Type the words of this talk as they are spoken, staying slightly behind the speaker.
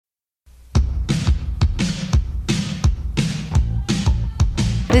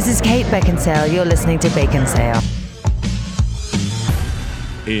This is Kate Beckinsale. You're listening to Bacon Sale.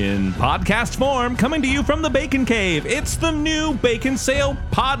 In podcast form, coming to you from the Bacon Cave, it's the new Bacon Sale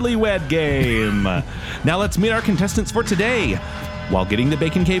Podlywed game. Now let's meet our contestants for today. While getting the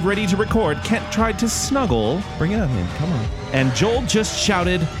Bacon Cave ready to record, Kent tried to snuggle. Bring it on in, come on. And Joel just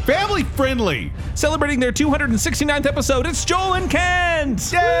shouted, family friendly. Celebrating their 269th episode, it's Joel and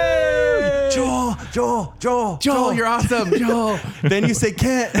Kent! Yay! Joel, you're awesome, Joel. Then you say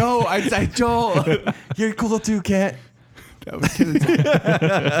Kent. No, I say Joel. You're cool too, Kent. Welcome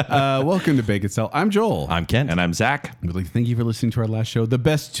to Bacon Cell. I'm Joel. I'm Kent. And I'm Zach. We'd like to thank you for listening to our last show, The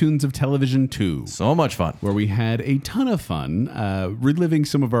Best Tunes of Television 2. So much fun. Where we had a ton of fun reliving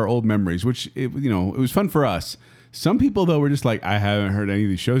some of our old memories, which, it was fun for us. Some people, though, were just like, I haven't heard any of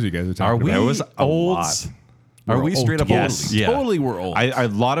these shows you guys are talking Are we about. There was a old? lot. Are we straight up yes. old? Yeah. Totally we're old. A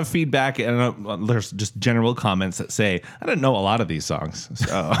lot of feedback, and there's just general comments that say, I don't know a lot of these songs.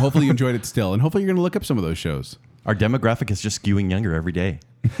 So. Hopefully you enjoyed it still, and hopefully you're going to look up some of those shows. Our demographic is just skewing younger every day.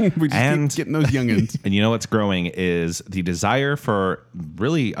 We just And- keep getting those youngins. And you know what's growing is the desire for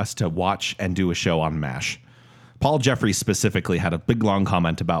really us to watch and do a show on MASH. Paul Jeffries specifically had a big, long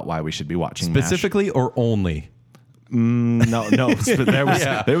comment about why we should be watching Specifically or only? MASH. No.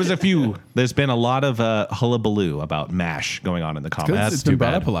 There was a few. There's been a lot of hullabaloo about MASH going on in the comments. It's been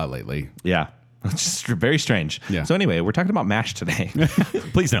brought up a lot lately. Yeah. It's just very strange. Yeah. So anyway, we're talking about MASH today.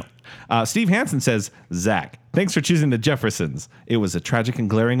 Please no. Steve Hansen says, Zach, thanks for choosing the Jeffersons. It was a tragic and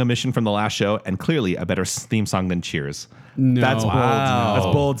glaring omission from the last show and clearly a better theme song than Cheers. No. That's bold. Wow. That's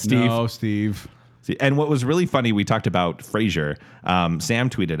bold, Steve. No, Steve. See, and what was really funny, we talked about Frasier. Sam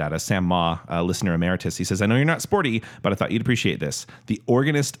tweeted at us, Sam Ma, listener emeritus. He says, I know you're not sporty, but I thought you'd appreciate this. The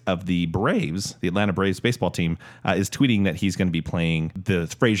organist of the Braves, the Atlanta Braves baseball team, is tweeting that he's going to be playing the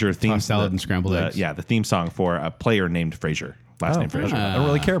Frasier theme. Tossed salad and scrambled eggs. Yeah, the theme song for a player named Frasier. Last name Frasier. I don't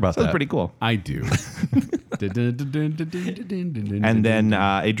really care about That's that. pretty cool. I do. And then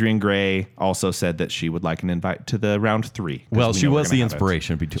Adrian Gray also said that she would like an invite to the round 3. Well, she know we're was the gonna have it.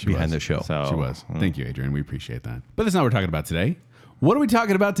 inspiration behind the show. So She was. Thank you, Adrian. We appreciate that. But that's not what we're talking about today. What are we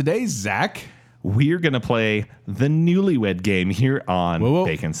talking about today, Zach? we're going to play the Newlywed Game here on Whoa.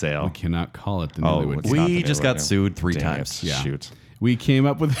 Bacon Sale. We cannot call it the Oh, Newlywed it's Game. not the We just Newlywed got Game. sued 3 Dang times. it. Yeah. Shoot. We came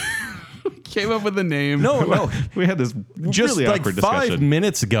up with the name. No. We had this Just really like awkward 5 discussion.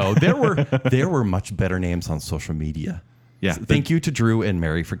 minutes ago, there were much better names on social media. Yeah. So thank you to Drew and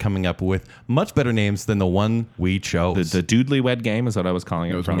Mary for coming up with much better names than the one we chose. The Doodlywed Game is what I was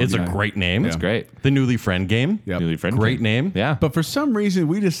calling it. was From. one of it's a Yeah. great name. It's great. The Newly Friend Game. Yep. Newly Friend Great Game. name. Yeah. But for some reason,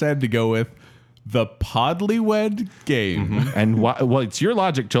 we decided to go with the Podlywed Game. And well, it's your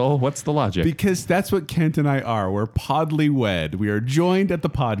logic, Joel. What's the logic? Because that's what Kent and I are. We're podlywed. We are joined at the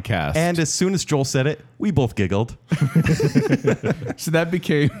podcast. And as soon as Joel said it, we both giggled. so that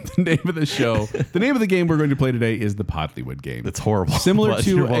became the name of the show. The name of the game we're going to play today is the Podlywed Game. It's horrible. Similar But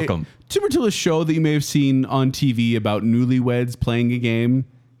to you're welcome. similar to a show that you may have seen on TV about newlyweds playing a game,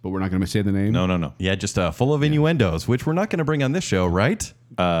 but we're not going to say the name. No. Yeah, just full of innuendos, which we're not going to bring on this show, right?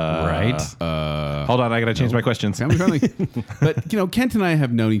 Right. Hold on, I got to change my questions. Family friendly. But Kent and I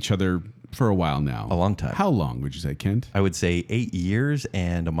have known each other for a while now. A long time. How long would you say, Kent? I would say 8 years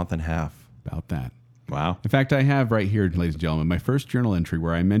and a month and a half. About that. Wow. In fact, I have right here, ladies and gentlemen, my first journal entry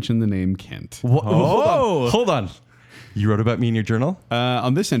where I mentioned the name Kent. Hold on. You wrote about me in your journal?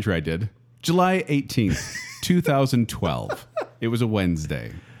 On this entry I did, July 18th, 2012. It was a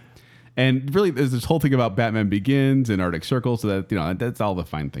Wednesday. And really, there's this whole thing about Batman Begins and Arctic Circle, so that, that's all the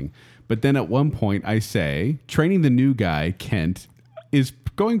fine thing. But then at one point I say, training the new guy, Kent, is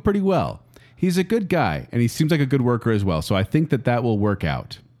going pretty well. He's a good guy, and he seems like a good worker as well. So I think that will work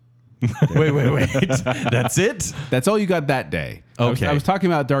out. Wait. That's it? That's all you got that day. Okay. I was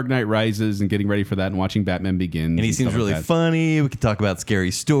talking about Dark Knight Rises and getting ready for that and watching Batman Begins. And he seems stuff really like that. funny. We can talk about scary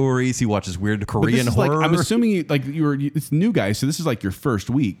stories. He watches weird But this Korean is horror. I'm assuming it's new guy, so this is like your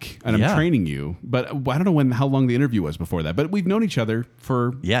first week, and I'm Yeah. training you. But I don't know how long the interview was before that. But we've known each other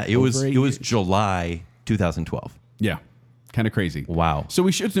for it over was 8 it was years. July 2012. Yeah, kind of crazy. Wow. So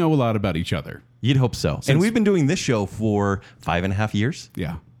we should know a lot about each other. You'd hope so. And we've been doing this show for 5.5 years.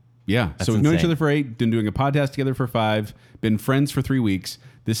 Yeah. So That's we've known each insane. other for 8, been doing a podcast together for 5, been friends for 3 weeks.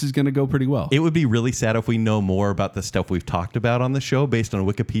 This is going to go pretty well. It would be really sad if we know more about the stuff we've talked about on the show based on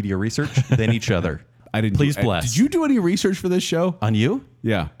Wikipedia research than each other. I didn't. Please bless. Did you do any research for this show? On you?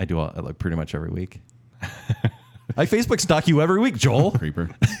 Yeah. I do like pretty much every week. I Facebook stalk you every week, Joel. Creeper.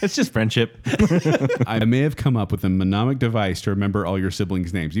 It's just friendship. I may have come up with a mnemonic device to remember all your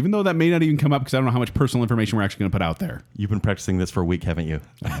siblings' names, even though that may not even come up because I don't know how much personal information we're actually going to put out there. You've been practicing this for a week, haven't you?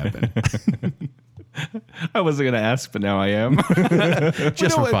 I have been. I wasn't going to ask, but now I am.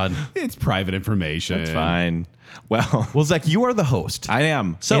 Just for fun. It's private information. It's fine. Well, Well, Zach, you are the host. I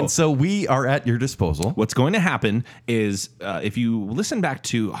am. So we are at your disposal. What's going to happen is if you listen back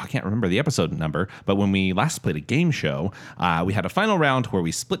to, I can't remember the episode number, but when we last played a game show, we had a final round where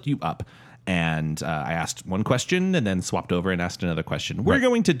we split you up. And I asked one question and then swapped over and asked another question. We're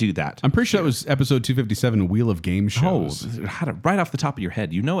going to do that. I'm pretty sure that was episode 257, Wheel of Game Shows. Had it right off the top of your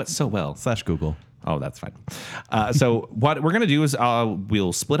head. You know it so well. / Google. Oh, that's fine. So what we're going to do is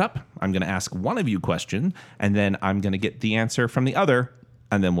we'll split up. I'm going to ask one of you a question, and then I'm going to get the answer from the other,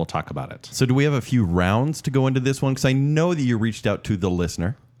 and then we'll talk about it. So do we have a few rounds to go into this one? Because I know that you reached out to the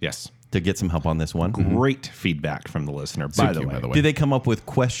listener Yes. to get some help on this one. Great feedback from the listener, Thank by you, the way. Did they come up with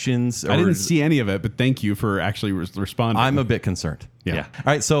questions? I didn't see any of it, but thank you for actually responding. I'm a bit concerned. Yeah. All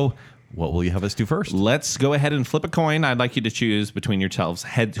right. So what will you have us do first? Let's go ahead and flip a coin. I'd like you to choose between yourselves.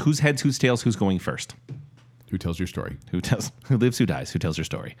 Whose heads, whose tails, who's going first? Who tells your story? Who lives, who dies, who tells your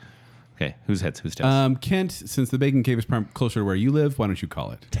story? Okay, whose heads, whose tails? Kent, since the Bacon Cave is closer to where you live, why don't you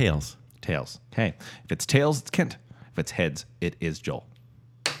call it? Tails. Tails. Okay. If it's tails, it's Kent. If it's heads, it is Joel.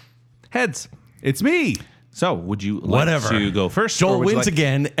 Heads. It's me. So, would you like Whatever. to go first? Joel or would you wins like-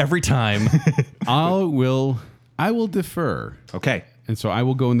 again every time. I will defer. Okay. And so I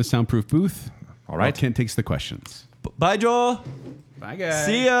will go in the soundproof booth. All right. While Kent takes the questions. Bye, Joel. Bye, guys.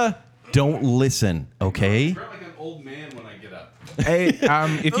 See ya. Don't listen, okay? like an old man when I get up. Hey,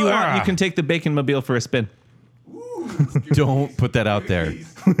 if you want, you can take the Bacon Mobile for a spin. Don't put that out there.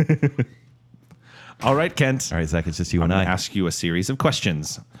 All right, Kent. All right, Zach, it's just you I'm and going to I. ask you a series of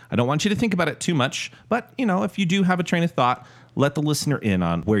questions. I don't want you to think about it too much, but, if you do have a train of thought, let the listener in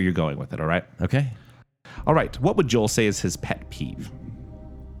on where you're going with it, all right? Okay. All right, what would Joel say is his pet peeve?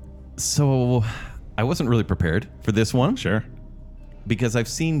 So I wasn't really prepared for this one. Sure. Because I've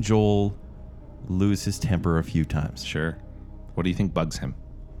seen Joel lose his temper a few times. Sure. What do you think bugs him?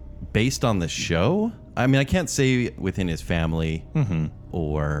 Based on the show, I mean, I can't say within his family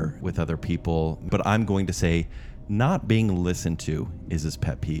or with other people, but I'm going to say not being listened to is his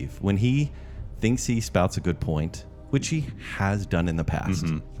pet peeve. When he thinks he spouts a good point, which he has done in the past,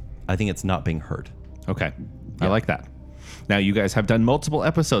 I think it's not being heard. Okay. I like that. Now, you guys have done multiple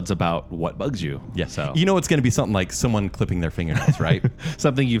episodes about what bugs you. Yeah. So, You know it's going to be something like someone clipping their fingernails, right?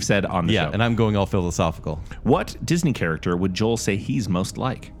 something you've said on the Yeah, show. and I'm going all philosophical. What Disney character would Joel say he's most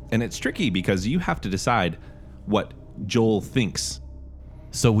like? And it's tricky because you have to decide what Joel thinks.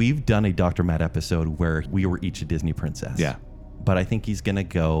 So we've done a Dr. Matt episode where we were each a Disney princess. Yeah. But I think he's going to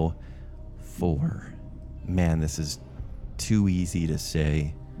go for, man, this is too easy to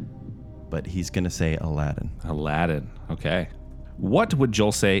say, but he's going to say Aladdin. Aladdin. Okay. What would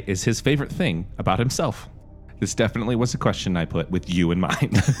Joel say is his favorite thing about himself? This definitely was a question I put with you in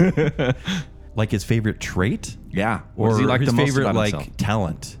mind. Like his favorite trait? Yeah. Or What does he like his the most favorite, about like, himself?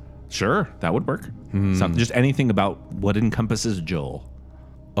 talent? Sure, that would work. Just anything about what encompasses Joel.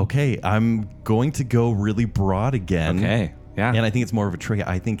 Okay, I'm going to go really broad again. Okay. Yeah. And I think it's more of a trait.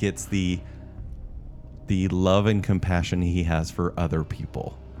 I think it's the love and compassion he has for other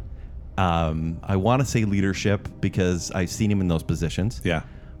people. I want to say leadership because I've seen him in those positions. Yeah.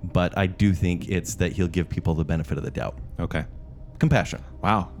 But I do think it's that he'll give people the benefit of the doubt. Okay. Compassion.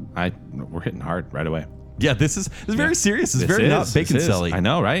 Wow. We're hitting hard right away. Yeah, this is very serious. It's This very not is. bacon This is. selly. I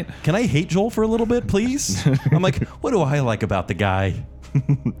know, right? Can I hate Joel for a little bit, please? I'm like, what do I like about the guy?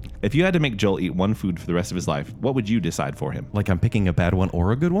 If you had to make Joel eat one food for the rest of his life, what would you decide for him? Like I'm picking a bad one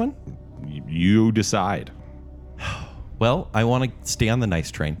or a good one? You decide. Well, I want to stay on the nice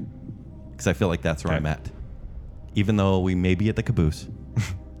train because I feel like that's where Okay. I'm at. Even though we may be at the caboose.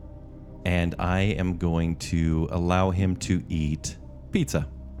 And I am going to allow him to eat pizza.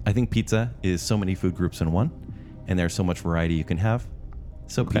 I think pizza is so many food groups in one, and there's so much variety you can have.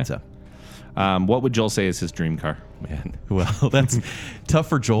 So pizza. What would Joel say is his dream car? Man, well, that's tough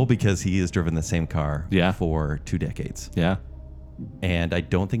for Joel because he has driven the same car Yeah. for 2 decades. Yeah. And I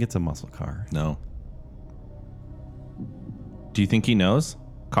don't think it's a muscle car. No. Do you think he knows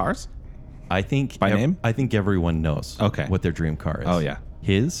cars? I think By name? I think everyone knows Okay. what their dream car is. Oh, yeah.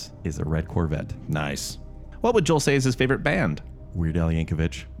 His is a red Corvette. Nice. What would Joel say is his favorite band? Weird Al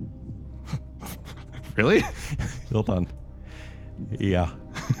Yankovic. Really? Hold on. Yeah.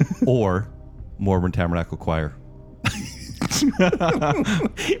 Or Mormon Tabernacle Choir.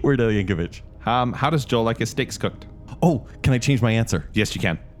 Weird Al Yankovic. How does Joel like his steaks cooked? Oh, can I change my answer? Yes, you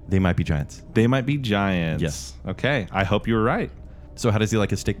can. They might be giants. They might be giants. Yes. Okay. I hope you were right. So how does he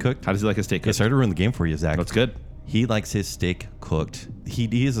like his steak cooked? How does he like his steak Yeah, cooked? sorry to ruin the game for you, Zach. That's good. He likes his steak cooked.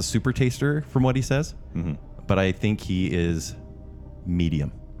 He is a super taster from what he says, but I think he is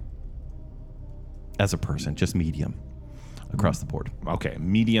medium. as a person, just medium across the board. Okay,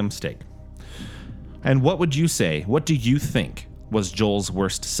 medium steak. And what would you say? What do you think was Joel's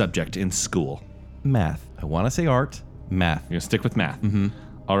worst subject in school? Math. I want to say art. Math. You're going to stick with math.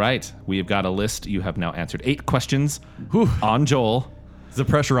 All right, we have got a list. You have now answered 8 questions on Joel. Is the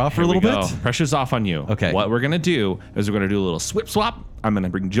pressure off for a Here little we go. bit? Pressure's off on you. Okay. What we're going to do is we're going to do a little swap. I'm going to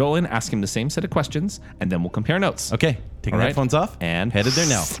bring Joel in, ask him the same set of questions, and then we'll compare notes. Okay. Taking All the right. headphones off And headed there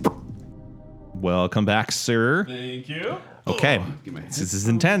now. Welcome back, sir. Thank you. Okay. Get my This is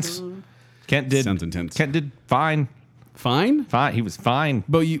intense. Kent did. Sounds intense. Kent did fine. Fine. Fine. He was fine.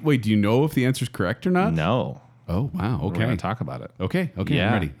 But wait, do you know if the answer's correct or not? No. Oh, wow. We're Okay. going to talk about it. Okay. Yeah.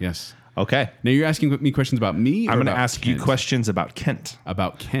 I'm ready. Yes. Okay. Now you're asking me questions about me. I'm going going to ask you questions about Kent.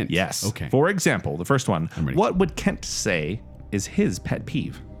 about Kent. Yes. Okay. For example, the first one. ready. What would Kent say is his pet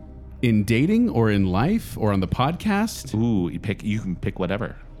peeve? In dating or in life or on the podcast? Ooh, you can pick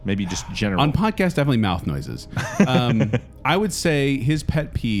whatever. Maybe just general. On podcast, definitely mouth noises. I would say his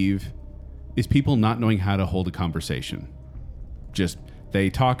pet peeve is people not knowing how to hold a conversation. Just they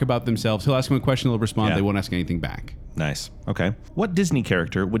talk about themselves. He'll ask them a question, they'll respond. Yeah. They won't ask anything back. Nice. Okay. What Disney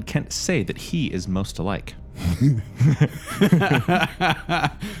character would Kent say that he is most alike?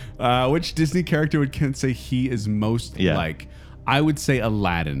 Which Disney character would Kent say he is most Yeah. like? I would say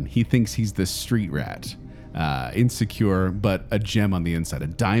Aladdin. He thinks he's the street rat. Insecure, but a gem on the inside, a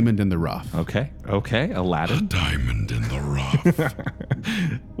diamond in the rough. Okay. Okay. Aladdin. Diamond in the rough.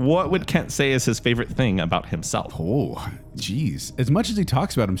 What would Kent say is his favorite thing about himself? Oh, geez. As much as he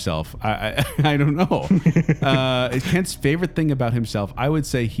talks about himself, I don't know. Kent's favorite thing about himself, I would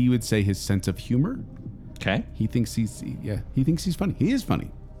say he would say his sense of humor. Okay. He thinks he's funny. He is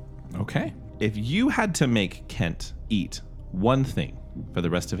funny. Okay. If you had to make Kent eat one thing for the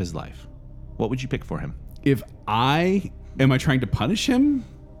rest of his life, what would you pick for him? If am I trying to punish him?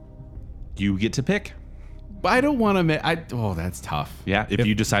 You get to pick. I don't want to. Oh, that's tough. Yeah. If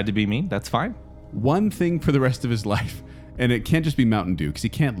you decide to be mean, that's fine. One thing for the rest of his life, and it can't just be Mountain Dew because he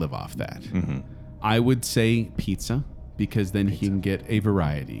can't live off that. I would say pizza because then he can get a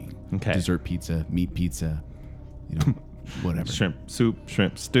variety. Okay. Dessert pizza, meat pizza, whatever. Shrimp soup,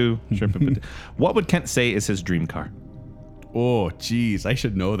 shrimp stew, shrimp and potato. What would Kent say is his dream car? Oh, geez, I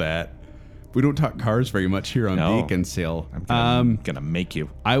should know that. We don't talk cars very much here on No. Bacon Sale. I'm gonna make you.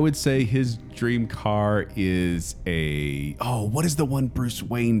 I would say his dream car is what is the one Bruce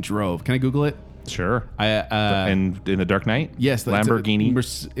Wayne drove? Can I Google it? Sure. I And in the Dark Knight? yes, that's Lamborghini.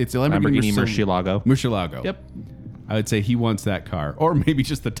 It's a Lamborghini Murcielago. Murcielago. Yep. I would say he wants that car, or maybe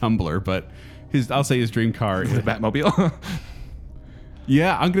just the Tumbler. But I'll say his dream car. The Batmobile.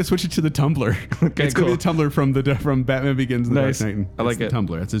 Yeah, I'm gonna switch it to the Tumbler. Okay, it's gonna be cool. the Tumbler from Batman Begins. And the Nice. Dark Knight. I like It's the it.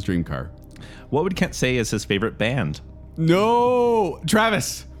 Tumbler. That's his dream car. What would Kent say is his favorite band? No,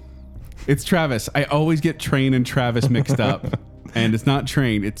 Travis. It's Travis. I always get Train and Travis mixed up, and it's not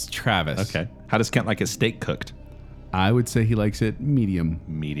Train. It's Travis. Okay. How does Kent like his steak cooked? I would say he likes it medium.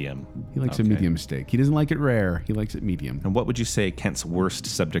 Medium. He likes a Okay. medium steak. He doesn't like it rare. He likes it medium. And what would you say Kent's worst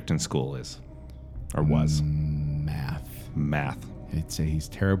subject in school is? Or was? Math. Math. I'd say he's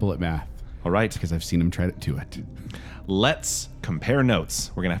terrible at math All right. because I've seen him try to do it. Let's compare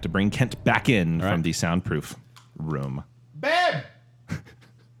notes. We're going to have to bring Kent back in from right. the soundproof room. Babe!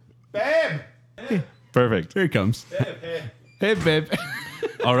 Babe! Perfect. Here he comes. Hey, babe.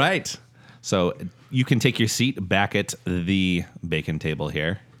 All right. So you can take your seat back at the bacon table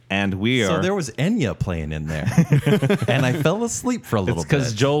here. And we are. So there was Enya playing in there, and I fell asleep for a little It's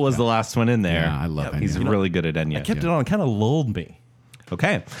because bit. Joel was the last one in there. Yeah, I love He's Enya. really good at Enya. I kept it on, kind of lulled me.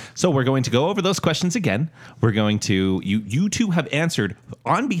 Okay, so we're going to go over those questions again. We're going to you two have answered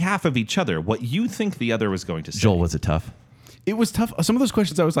on behalf of each other what you think the other was going to say. Joel, was it tough? It was tough. Some of those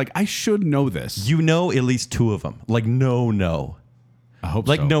questions I was like, I should know this. You know at least 2 of them. Like no. I hope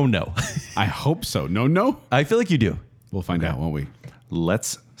Like so. no. I hope so. No. I feel like you do. We'll find out, won't we?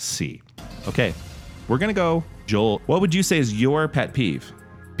 Let's see. Okay, we're gonna go. Joel, what would you say is your pet peeve?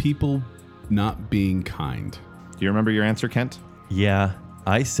 People not being kind. Do you remember your answer, Kent? Yeah,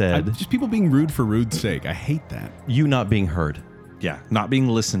 I said Just people being rude for rude's sake. I hate that. you not being heard, Yeah, not being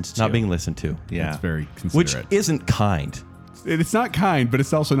listened to. not being listened to. Yeah. It's very Which considerate. isn't kind. It's not kind, but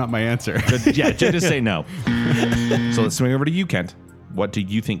it's also not my answer. Yeah, just say no. So let's swing over to you, Kent. What do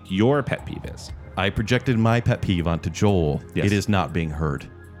you think your pet peeve is? I projected my pet peeve onto Joel. Yes. It is not being heard.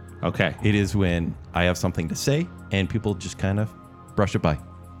 Okay. It is when I have something to say and people just kind of brush it by.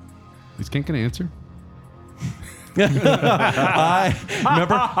 Is Kent going to answer? I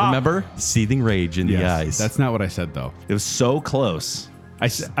remember seething rage in the eyes. That's not what I said, though. It was so close.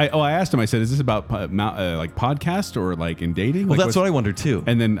 I asked him. I said, "Is this about like podcast or like in dating?" Well, Like, that's what I wondered too.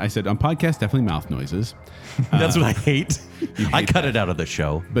 And then I said, "On podcast, definitely mouth noises." That's what I hate. I cut it out of the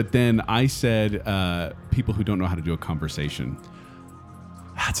show. But then I said, "People who don't know how to do a conversation."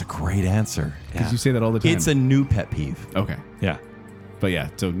 That's a great answer. Because you say that all the time. It's a new pet peeve. Okay, Yeah. but yeah,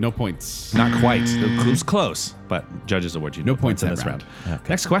 so no points. Not quite. It was close, but judges award you No points in that this round. round. Okay.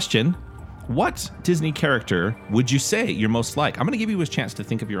 Next question. What Disney character would you say you're most like? I'm going to give you a chance to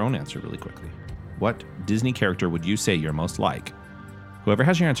think of your own answer really quickly. What Disney character would you say you're most like? Whoever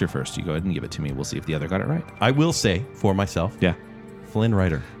has your answer first, you go ahead and give it to me. We'll see if the other got it right. I will say for myself, Yeah. Flynn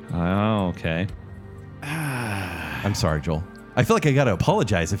Rider. Oh, okay. I'm sorry, Joel. I feel like I got to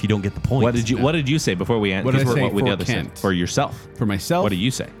apologize if you don't get the point. What did you say before we answered? What did I say What would the for other say? Kent? For yourself. For myself, What do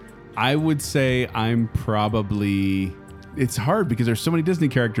you say? I would say I'm probably. It's hard because there's so many Disney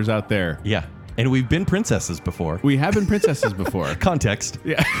characters out there. Yeah. And we've been princesses before. We have been princesses before. Context.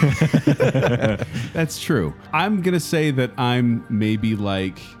 Yeah, that's true. I'm gonna say that I'm maybe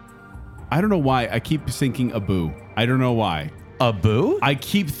like. I don't know why I keep thinking Abu. I don't know why. Abu? I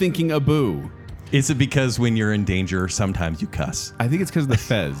keep thinking Abu. Is it because when you're in danger, sometimes you cuss? I think it's because of the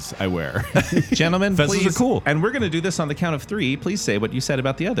fez I wear. Gentlemen, Fezzes please. are cool. And we're going to do this on the count of 3. Please say what you said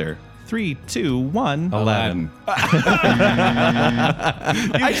about the other. 3, 2, 1. Aladdin. I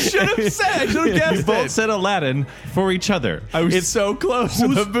should have said. I should have You guessed both it. said Aladdin for each other. I was so close to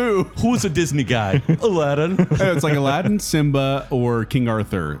Abu. Who's a Disney guy? Aladdin. It's like Aladdin, Simba, or King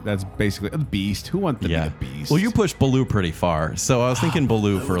Arthur. That's basically the Beast. Who wants to be the Beast? Well, you pushed Baloo pretty far, so I was thinking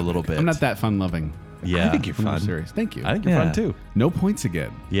Baloo for a little bit. I'm not that fun-loving. Yeah. I think you're I'm fun. serious. Thank you. I think you're Yeah. fun too. No points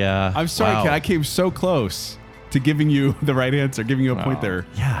again. Yeah. I'm sorry, Wow. Ken. I came so close to giving you the right answer, giving you a point there.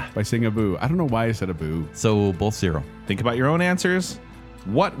 Yeah. By saying Abu. I don't know why I said Abu. So both 0. Think about your own answers.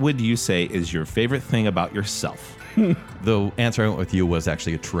 What would you say is your favorite thing about yourself? The answer I went with you was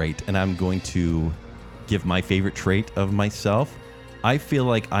actually a trait, and I'm going to give my favorite trait of myself. I feel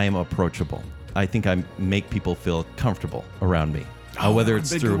like I am approachable. I think I make people feel comfortable around me. Whether it's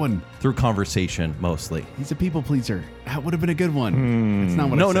that's a good one. through conversation mostly. He's a people pleaser. That would have been a good one. It's not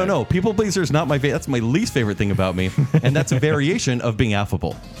what I No, said. no. People pleaser is not my favorite. That's my least favorite thing about me, and that's a variation of being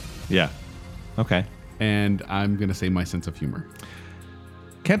affable. Yeah. Okay. And I'm going to say my sense of humor.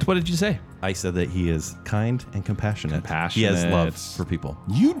 Kent, what did you say? I said that he is kind and compassionate. He has Compassionate. love for people.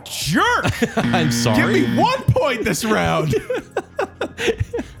 You jerk! I'm sorry. Give me 1 point this round.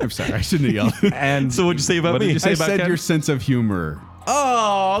 I'm sorry. I shouldn't have yelled. And So what'd you say about what me? Did you say I about said Kent? your sense of humor.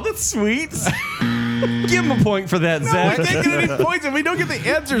 Oh, that's sweet. Give him a point for that, Zach. We didn't get any points if we don't get the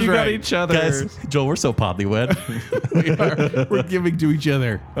answers You right. got each other. Guys, Joel, we're so podlywed. We're giving to each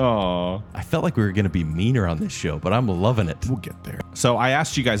other. Oh. I felt like we were going to be meaner on this show, but I'm loving it. We'll get there. So I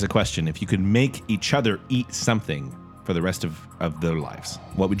asked you guys a question. If you could make each other eat something for the rest of their lives,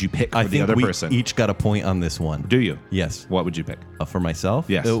 what would you pick for I the think other we person? each got a point on this one. Do you? Yes. What would you pick? For myself?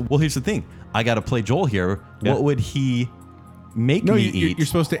 Yes. Well, here's the thing. I got to play Joel here. Yeah. What would he make No, me you, eat? you're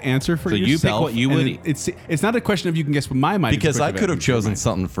supposed to answer for So you pick yourself. what you and would it- eat. It's not a question of you can guess what my mind is. because It's a I question could of have your chosen mind.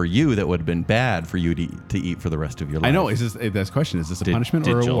 something for you that would have been bad for you to eat for the rest of your life. I know. Is this that's the question? Is this a punishment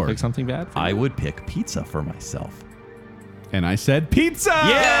did or a Joel reward? pick something bad? For I you? would pick pizza for myself. And I said pizza.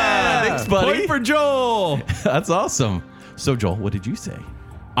 Yeah! Thanks, buddy. Point for Joel. That's awesome. So, Joel, what did you say?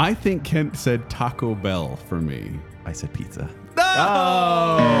 I think Kent said Taco Bell for me. I said pizza.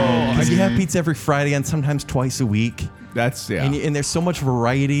 Oh, Because you have pizza every Friday and sometimes twice a week. that's yeah. And there's so much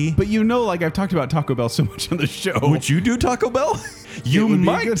variety. But you know, like I've talked about Taco Bell so much on the show. Would you do Taco Bell? It You would be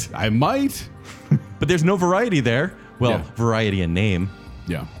might. good. I might. But there's no variety there. Well, Yeah. variety in name.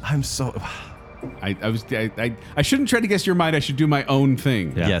 Yeah. I'm so... I shouldn't try to guess your mind. I should do my own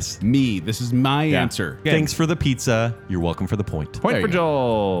thing. Yeah. Yes. Me. This is my answer. Thanks for the pizza. You're welcome for the point. Point There for you go.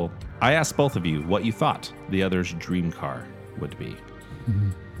 Joel. I asked both of you what you thought the other's dream car would be.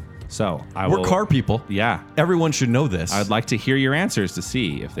 So I We're will, car people. Yeah. Everyone should know this. I'd like to hear your answers to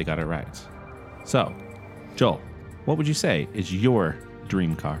see if they got it right. So, Joel, what would you say is your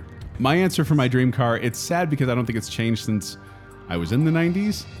dream car? My answer for my dream car, it's sad because I don't think it's changed since I was in the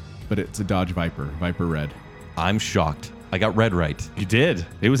 90s, but it's a Dodge Viper, Viper Red. I'm shocked. I got red right. You did.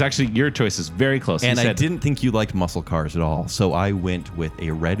 It was actually your choice is very close. And You I said- didn't think you liked muscle cars at all. So I went with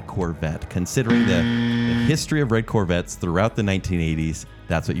a red Corvette. Considering the history of red Corvettes throughout the 1980s,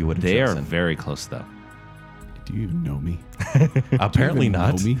 that's what you would have They are chosen. very close, though. Do you even know me? Apparently even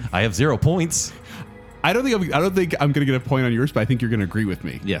not. know me? I have 0 points. I don't think I'm going to get a point on yours, but I think you're going to agree with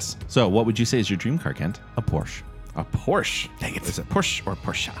me. Yes. So, what would you say is your dream car, Kent? A Porsche. A Porsche. Dang it. Is it Porsche or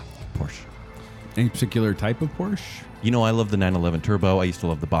Porsche? Porsche. Any particular type of Porsche? You know, I love the 911 Turbo. I used to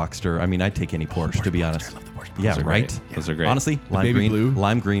love the Boxster. I mean, I'd take any Porsche, to be honest. Yeah, Those are right. great. Those are great. Honestly, lime baby green, blue.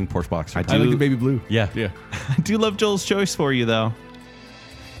 lime green Porsche Boxster. I like the baby blue. Yeah. Yeah. I do love Joel's choice for you, though.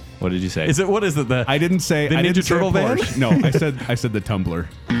 What did you say? Is it what is it? The I didn't say The I Ninja didn't say a Turtle van? Porsche. No, I said the Tumbler.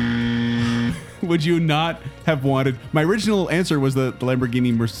 Would you not have wanted? My original answer was the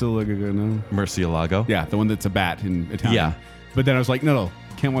Lamborghini Murcielago. Murcielago? Yeah, the one that's a bat in Italian. Yeah. But then I was like, no,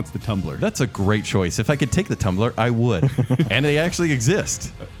 Ken wants the Tumbler. That's a great choice. If I could take the Tumbler, I would. And they actually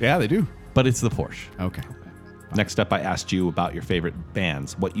exist. Yeah, they do. But it's the Porsche. Okay. Next up, I asked you about your favorite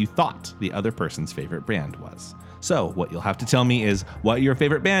bands, what you thought the other person's favorite band was. So, what you'll have to tell me is what your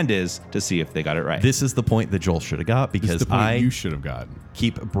favorite band is to see if they got it right. This is the point that Joel should have got This is because the point I you should have got.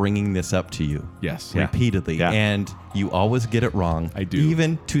 keep bringing this up to you. Yes. Yeah. Repeatedly. Yeah. And you always get it wrong. I do.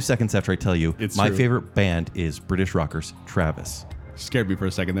 Even 2 seconds after I tell you, It's my true. favorite band is British rockers, Travis. Scared me for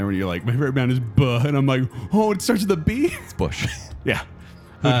a second there when you're like, my favorite band is Buh. And I'm like, oh, it starts with a B? It's Bush. Yeah.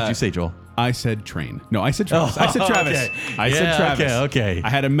 Who did you say, Joel? I said Train. No, I said Travis. I said Travis. okay. I said Yeah, Travis. okay. I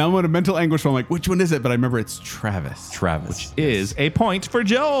had a moment of mental anguish where I'm like, which one is it? But I remember it's Travis. Travis. is a point for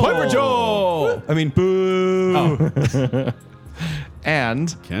Joel. Point for Joel! I mean, boo.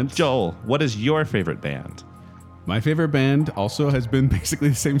 And Kent? Joel, what is your favorite band? My favorite band also has been basically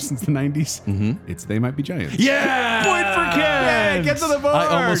the same since the 90s. Mm-hmm. It's They Might Be Giants. Yeah. Point for Ken. Get to the board!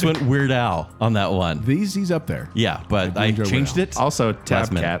 I almost went Weird Al on that one. He's up there. Yeah, but I I do enjoy changed Weird it. Also, Tab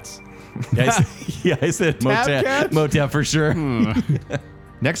Last minute. Cats. I said Tab Cats? Motab for sure.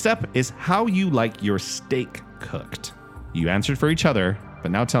 Next up is how you like your steak cooked. You answered for each other,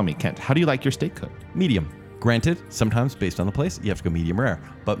 but now tell me, Kent, how do you like your steak cooked? Medium. Granted, sometimes based on the place, you have to go medium rare,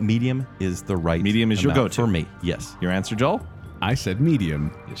 but medium is the right Medium is your amount go-to. for me. Yes. Your answer, Joel? I said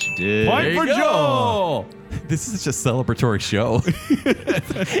medium. Yes, you did. Point for Joel! This is just a celebratory show.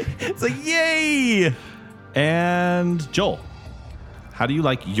 It's like, yay! And Joel, how do you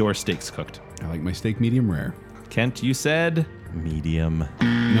like your steaks cooked? I like my steak medium rare. Kent, you said Medium.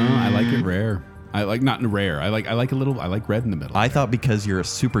 No, I like it rare. I like not rare. I like red in the middle. I thought because you're a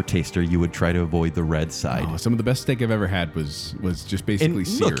super taster, you would try to avoid the red side. Oh, some of the best steak I've ever had was just basically And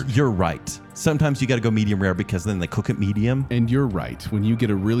seared. look, you're right. Sometimes you got to go medium rare because then they cook it medium. And you're right. When you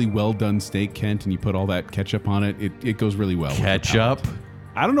get a really well done steak, Kent, and you put all that ketchup on it, it goes really well. with the Ketchup. palate.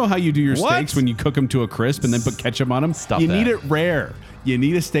 I don't know how you do your What? steaks when you cook them to a crisp and then put ketchup on them. Stop You that. need it rare. You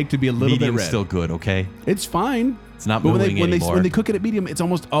need a steak to be a little bit Medium's red. still good, okay? It's fine. It's not But when moving anymore. when they cook it at medium, it's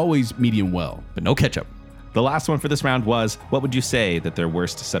almost always medium well. But no ketchup. the last one for this round was, what would you say that their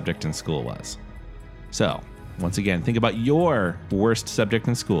worst subject in school was? So, once again, think about your worst subject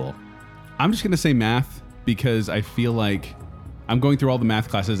in school. I'm just going to say math because I feel like I'm going through all the math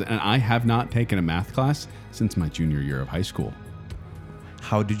classes and I have not taken a math class since my junior year of high school.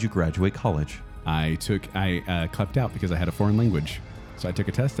 How did you graduate college? I clept out because I had a foreign language. So I took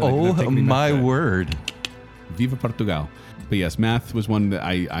a test. And I couldn't take any math my credit. word. Viva Portugal. But yes, math was one that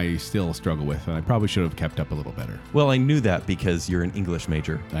I still struggle with, and I probably should have kept up a little better. Well, I knew that because you're an English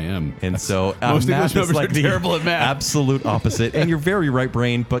major. I am. And That's- so most math English is majors like are the terrible at math. absolute opposite. And you're very right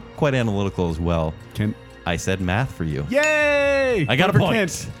brain, but quite analytical as well. Kent. I said math for you. Yay! I got a for point.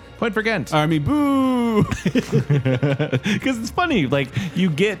 Kent. Point for Kent. I mean, boo! Because it's funny. Like, you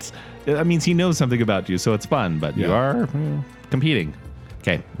get, that means he knows something about you, so it's fun, but you Yeah. are competing.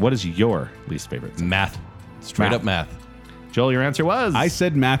 Okay, what is your least favorite subject? Math. Straight Math. up math. Joel, your answer was? I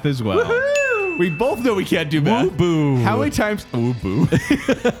said math as well. We both know we can't do math. Woo boo. How many times? Woo boo.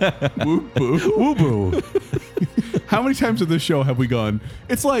 Woo boo. Woo boo. How many times in this show have we gone?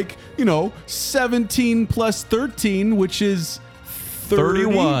 It's like 17 plus 13, which is 30?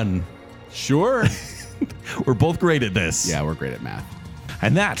 31. Sure. We're both great at this. Yeah, we're great at math.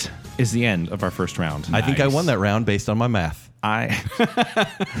 And that is the end of our first round. I think I Nice. won that round based on my math.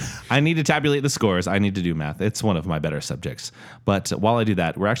 I need to tabulate the scores. I need to do math. It's one of my better subjects. But while I do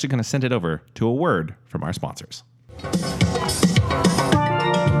that, we're actually going to send it over to a word from our sponsors.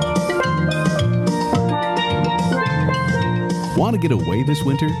 Want to get away this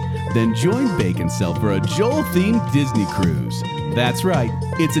winter? Then join Bacon Cell for a Joel-themed Disney cruise. That's right,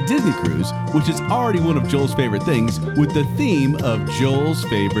 it's a Disney cruise, which is already one of Joel's favorite things, with the theme of Joel's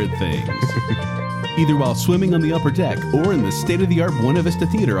favorite things. Either while swimming on the upper deck or in the state-of-the-art Buena Vista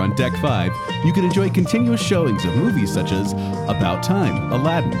Theater on Deck 5, you can enjoy continuous showings of movies such as About Time,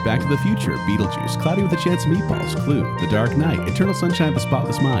 Aladdin, Back to the Future, Beetlejuice, Cloudy with a Chance of Meatballs, Clue, The Dark Knight, Eternal Sunshine of the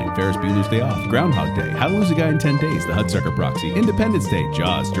Spotless Mind, Ferris Bueller's Day Off, Groundhog Day, How to Lose a Guy in 10 Days, The Hudsucker Proxy, Independence Day,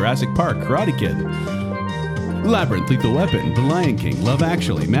 Jaws, Jurassic Park, Karate Kid, Labyrinth, Lethal Weapon, The Lion King, Love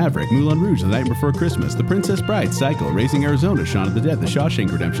Actually, Maverick, Moulin Rouge, The Night Before Christmas, The Princess Bride, Psycho, Raising Arizona, Shaun of the Dead, The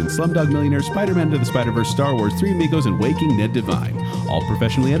Shawshank Redemption, Slumdog Millionaire, Spider-Man Into the Spider-Verse, Star Wars, Three Amigos, and Waking Ned Divine. All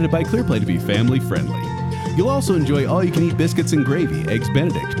professionally edited by Clearplay to be family friendly. You'll also enjoy all-you-can-eat biscuits and gravy, eggs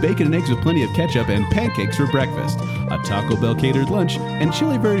Benedict, bacon and eggs with plenty of ketchup, and pancakes for breakfast, a Taco Bell catered lunch, and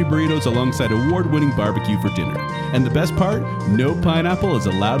Chili Verde burritos alongside award-winning barbecue for dinner. And the best part? No pineapple is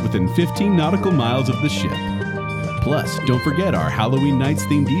allowed within 15 nautical miles of the ship. Plus, don't forget our Halloween Nights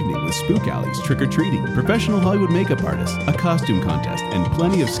themed evening with spook alleys, trick-or-treating, professional Hollywood makeup artists, a costume contest, and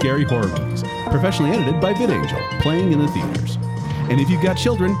plenty of scary horror movies, professionally edited by VidAngel, playing in the theaters. And if you've got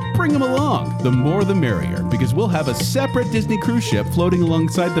children, bring them along. The more the merrier, because we'll have a separate Disney cruise ship floating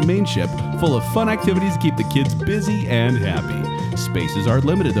alongside the main ship full of fun activities to keep the kids busy and happy. Spaces are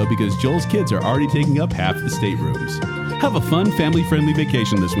limited though because Joel's kids are already taking up half the staterooms. Have a fun, family-friendly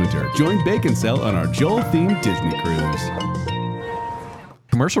vacation this winter. Join Bacon Cell on our Joel-themed Disney cruise.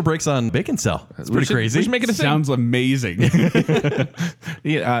 Commercial breaks on Bacon Cell. It's pretty crazy. We should make it a thing. Sounds amazing.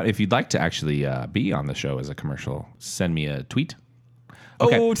 Yeah, if you'd like to actually be on the show as a commercial, send me a tweet.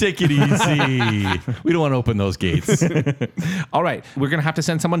 Okay. Oh, take it easy. We don't want to open those gates. All right, we're gonna have to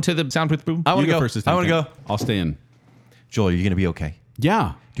send someone to the soundproof booth. I want to You go. first this I time, want to Kent. go. I'll stay in. Joel, are you going to be okay?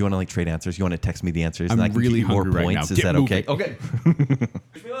 Yeah. Do you want to like trade answers? You want to text me the answers? I'm and I can really give you more hungry right points? now. Is Get that okay? moving. Okay.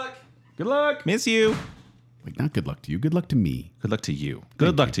 Wish me luck. Good luck. Miss you. Wait, not good luck to you. Good luck to me. Good luck to you.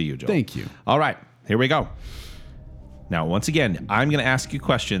 Good luck to you, Joel. Thank you. All right, here we go. Now, once again, I'm going to ask you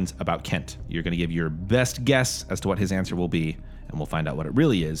questions about Kent. You're going to give your best guess as to what his answer will be, and we'll find out what it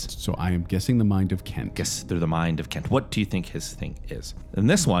really is. So I am guessing the mind of Kent. Guess through the mind of Kent. What do you think his thing is? And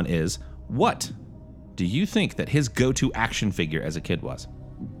this one is, what do you think that his go-to action figure as a kid was?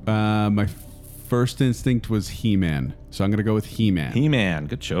 My first instinct was He-Man. So I'm going to go with He-Man. He-Man.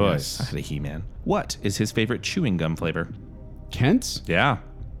 Good choice. Yes. I had a He-Man. What is his favorite chewing gum flavor? Kent's? Yeah.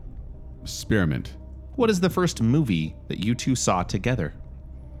 Spearmint. What is the first movie that you two saw together?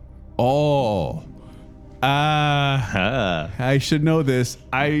 Oh. I should know this.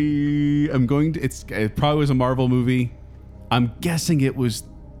 I am going to. It probably was a Marvel movie. I'm guessing it was.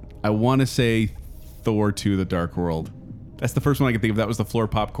 I want to say Thor 2: The Dark World. That's the first one I can think of. That was the floor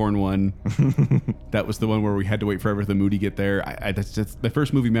popcorn one. That was the one where we had to wait forever for the movie to get there. That's my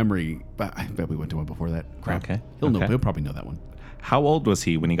first movie memory. But I bet we went to one before that. Crap. Okay. He'll know. Okay. He'll probably know that one. How old was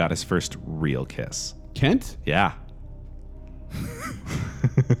he when he got his first real kiss? Kent? Yeah.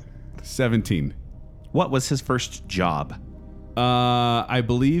 17. What was his first job? I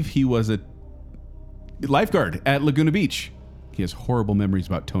believe he was a lifeguard at Laguna Beach. He has horrible memories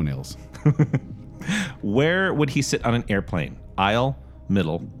about toenails. Where would he sit on an airplane? Aisle,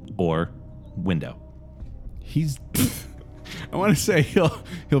 middle, or window? He's I want to say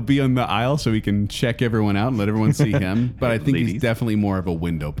he'll be on the aisle so he can check everyone out and let everyone see him. But I think Ladies. he's definitely more of a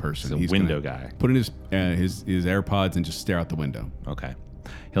window person. He's a window gonna guy. Put in his AirPods and just stare out the window. Okay.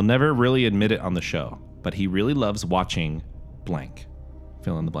 He'll never really admit it on the show, but he really loves watching blank.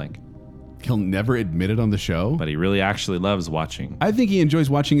 Fill in the blank. He'll never admit it on the show. But he really actually loves watching. I think he enjoys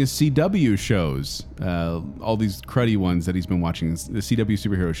watching his CW shows. All these cruddy ones that he's been watching, the CW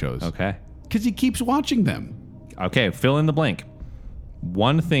superhero shows. Okay. Because he keeps watching them. Okay, fill in the blank.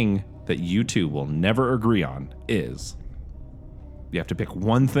 One thing that you two will never agree on is you have to pick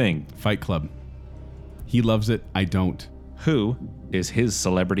one thing. Fight Club. He loves it. I don't. Who is his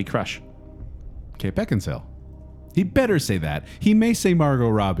celebrity crush? Kate Beckinsale. He better say that. He may say Margot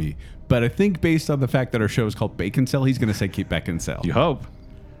Robbie, but I think based on the fact that our show is called Bacon Cell, he's going to say Kate Beckinsale. You hope.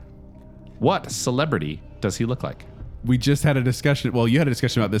 What celebrity does he look like? We just had a discussion. Well, you had a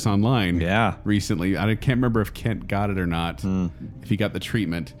discussion about this online. Yeah. Recently. I can't remember if Kent got it or not. If he got the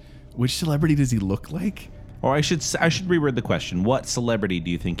treatment. Which celebrity does he look like? Or I should reword the question. What celebrity do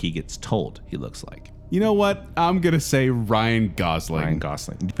you think he gets told he looks like? You know what? I'm going to say Ryan Gosling. Ryan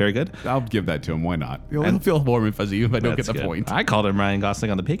Gosling. Very good. I'll give that to him. Why not? He'll feel warm and fuzzy if I don't get That's the good. point. I called him Ryan Gosling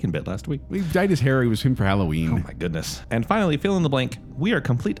on the Bacon Bit last week. We dyed his hair. He was him for Halloween. Oh my goodness. And finally, fill in the blank. We are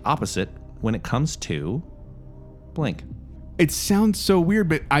complete opposite when it comes to blank. It sounds so weird,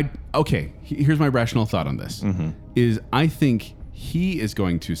 but okay. Here's my rational thought on this: is I think he is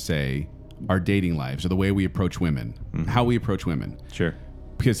going to say our dating lives or the way we approach women, how we approach women, Sure.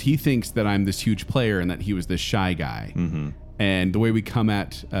 because he thinks that I'm this huge player and that he was this shy guy, and the way we come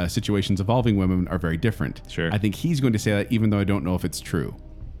at situations involving women are very different. Sure. I think he's going to say that, even though I don't know if it's true.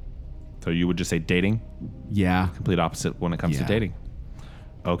 So you would just say dating? Yeah. Complete opposite when it comes to Yeah. dating.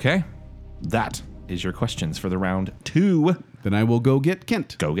 Okay. That is your questions for the round 2. Then I will go get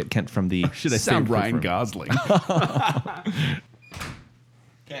Kent. Go get Kent from the Should I say soundproof Ryan room. Gosling?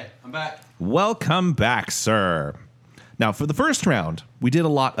 Okay, I'm back. Welcome back, sir. Now, for the first round, we did a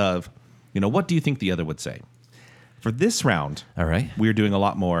lot of, what do you think the other would say? For this round, All right. we're doing a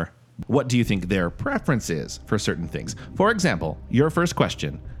lot more, what do you think their preference is for certain things? For example, your first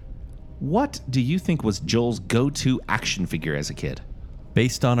question, What do you think was Joel's go-to action figure as a kid?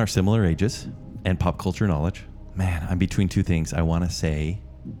 Based on our similar ages and pop culture knowledge, man, I'm between two things. I want to say,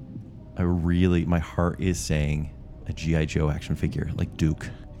 my heart is saying a G.I. Joe action figure, like Duke.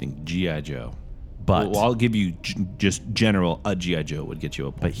 I think G.I. Joe. But Well, I'll give you just general, a G.I. Joe would get you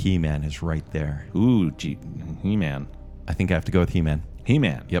a point. but He-Man is right there. Ooh, He-Man. I think I have to go with He-Man.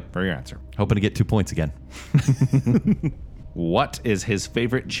 He-Man. Yep. For your answer. Hoping to get 2 points again. What is his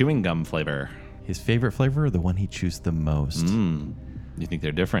favorite chewing gum flavor? His favorite flavor, or the one he chews the most? You think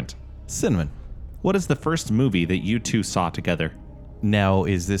they're different? Cinnamon. What is the first movie that you two saw together? Now,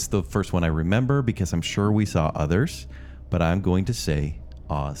 is this the first one I remember? Because I'm sure we saw others, but I'm going to say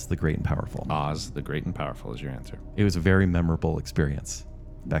Oz, the Great and Powerful. Oz, the Great and Powerful is your answer. It was a very memorable experience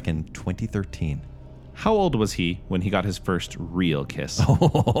back in 2013. How old was he when he got his first real kiss?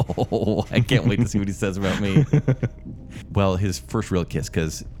 Oh, I can't wait to see what he says about me. Well, his first real kiss,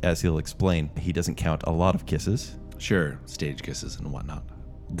 because as he'll explain, he doesn't count a lot of kisses. Sure, stage kisses and whatnot.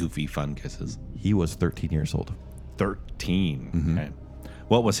 Goofy, fun kisses. He was 13 years old. 13. Okay.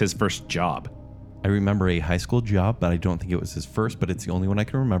 What was his first job? I remember a high school job, but I don't think it was his first, but it's the only one I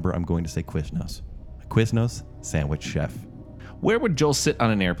can remember. I'm going to say Quiznos. A Quiznos sandwich chef. Where would Joel sit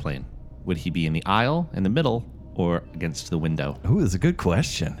on an airplane? Would he be in the aisle, in the middle, or against the window? Ooh, that's a good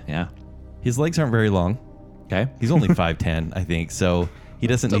question. Yeah. His legs aren't very long. Okay. He's only 5'10", I think, so he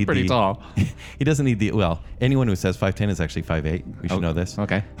doesn't Still need pretty tall. He doesn't need the, well, anyone who says 5'10" is actually 5'8". We should know this.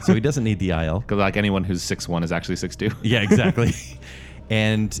 Okay. So he doesn't need the aisle. Because like anyone who's 6'1" is actually 6'2". Yeah, exactly.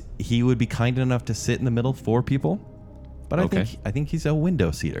 And he would be kind enough to sit in the middle for people. But Okay. I think he's a window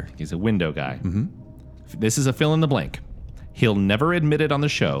seater. He's a window guy. Mm-hmm. This is a fill in the blank. He'll never admit it on the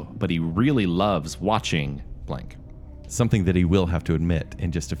show, but he really loves watching blank. Something that he will have to admit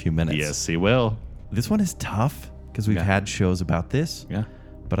in just a few minutes. Yes, he will. This one is tough because we've Yeah. had shows about this. Yeah.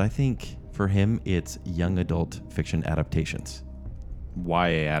 But I think for him, it's young adult fiction adaptations.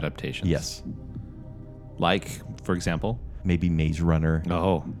 YA adaptations. Yes. Like, for example? Maybe Maze Runner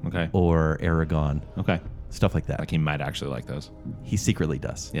Oh, okay. or Aragon, Okay. stuff like that. Like he might actually like those. He secretly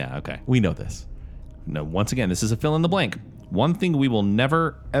does. Yeah, okay. We know this. No, once again, this is a fill in the blank. One thing we will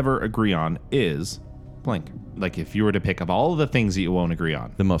never, ever agree on is blank. Like if you were to pick up all of the things that you won't agree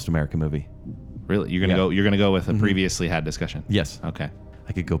on. The most American movie. Really? You're gonna go with a previously had discussion? Yes. Okay.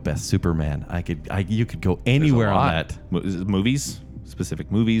 I could go best Superman. You could go There's a anywhere on lot. that. Movies?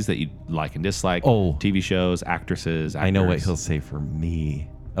 Specific movies that you like and dislike? Oh. TV shows, actresses, actors. I know what he'll say for me.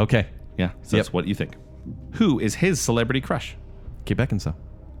 Okay. Yeah, so Yep. that's what you think. Who is his celebrity crush? Kate Beckinsale.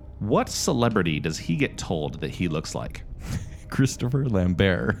 What celebrity does he get told that he looks like? Christopher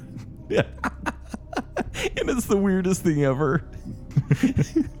Lambert. Yeah. And it's the weirdest thing ever.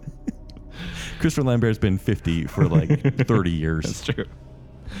 Christopher Lambert's been 50 for like 30 years. That's true.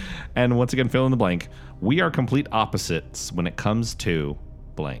 And once again, fill in the blank. We are complete opposites when it comes to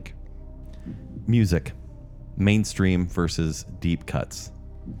blank. Music. Mainstream versus deep cuts.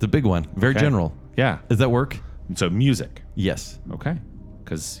 The big one. Very Okay. general. Yeah. Does that work? So music. Yes. Okay.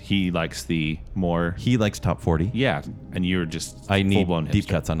 Because he likes the more. He likes top 40. Yeah. And you're just I need full-blown deep hipster.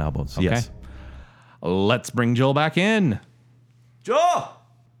 cuts on albums. Okay. Yes. Let's bring Joel back in. Joel!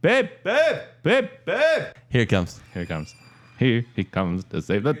 Babe. Babe. Here it comes. Here he comes. Here he comes to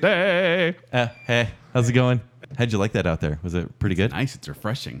save the day. Hey, how's it going? How'd you like that out there? Was it pretty good? Nice. It's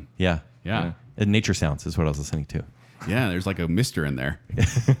refreshing. Yeah. Yeah. Nature Sounds is what I was listening to. Yeah. There's like a mister in there.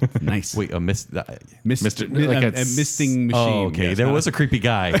 Nice. Wait, a mist. Mister, like a misting machine. Oh, okay. Yes, There not was a creepy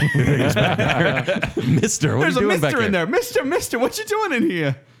guy. Mister, what There's are you a doing back mister in there. Mister, what you doing in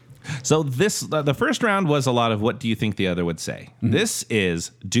here? So the first round was a lot of what do you think the other would say. This is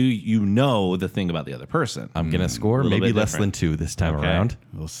do you know the thing about the other person? I'm going to score little maybe bit less different. than 2 this time Okay. around.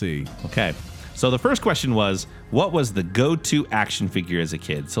 We'll see. Okay. So the first question was, what was the go-to action figure as a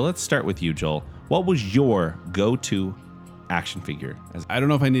kid? So let's start with you, Joel. What was your go-to action figure? I don't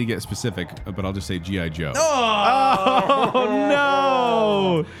know if I need to get specific, but I'll just say G.I. Joe. Oh,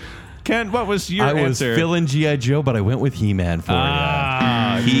 no. Ken, what was your I was answer? feeling G.I. Joe, but I went with He-Man for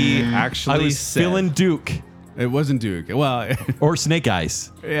He you. actually I was said, feeling Duke It wasn't Duke. Well, or Snake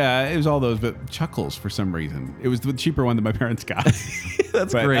Eyes. yeah, it was all those, but Chuckles for some reason. It was the cheaper one that my parents got.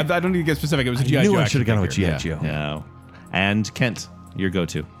 That's But great. I don't need to get specific. It was a G.I. I knew Joe I action should have gone with figure. G.I. Joe. No. And Kent, your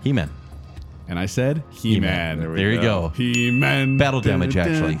go-to. He-Man. And I said He-Man. There you go. He-Man. Battle damage,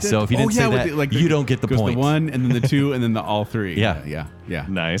 actually. So if you didn't say that, with you don't get the goes point. The one, and then the two, and then the all three. Yeah. Yeah.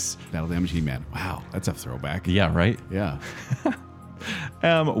 Nice. Battle damage He-Man. Wow, that's a throwback. Yeah, right? Yeah.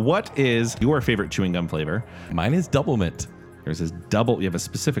 What is your favorite chewing gum flavor? Mine is Double Mint. Yours is double. You have a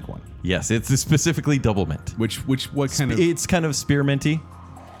specific one. Yes, it's specifically Double Mint. What kind of? It's kind of spearminty.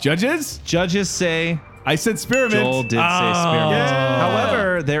 Judges? Judges say I said spearmint. Joel did say spearmint. Yeah.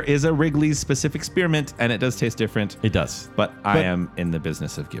 However, there is a Wrigley's specific spearmint, and it does taste different. It does. But I am in the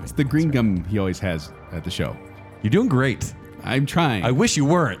business of giving. The green gum he always has at the show. You're doing great. I'm trying. I wish you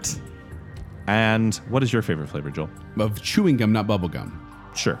weren't. And what is your favorite flavor, Joel? Of chewing gum, not bubble gum.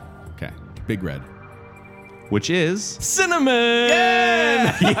 Sure. Okay. Big red. Which is Cinnamon.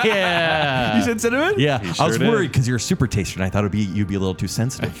 Yeah. You said cinnamon? Yeah. He I sure was did. worried because you're a super taster, and I thought you'd be a little too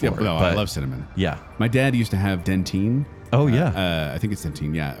sensitive for Yeah, it. no, I but- love cinnamon. Yeah. My dad used to have Dentyne. Oh yeah. I think it's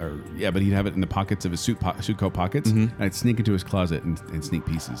Dentyne, but he'd have it in the pockets of his suit coat pockets, and I'd sneak into his closet and sneak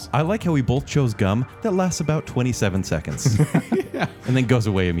pieces. I like how we both chose gum that lasts about 27 seconds. And then goes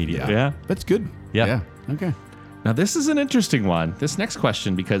away immediately. Yeah. That's good. Yeah. Okay. Now this is an interesting one. This next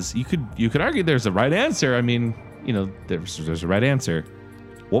question, because you could argue there's a right answer. I mean, there's a right answer.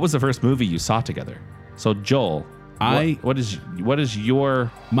 What was the first movie you saw together? So Joel, what is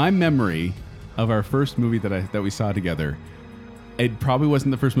your My memory of our first movie that we saw together, it probably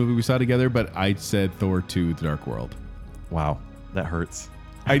wasn't the first movie we saw together, but I said Thor 2: The Dark World. Wow. That hurts.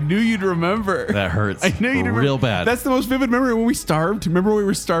 I knew you'd remember. That hurts. I knew you'd remember. Real bad. That's the most vivid memory when we starved. Remember when we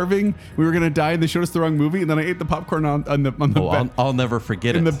were starving? We were gonna die, and they showed us the wrong movie, and then I ate the popcorn on the Oh, bed- I'll never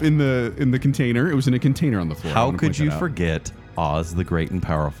forget in it. the container. It was in a container on the floor. I How wanna could point you that out. forget Oz the Great and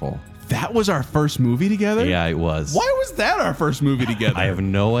Powerful? That was our first movie together. Yeah, it was. Why was that our first movie together? I have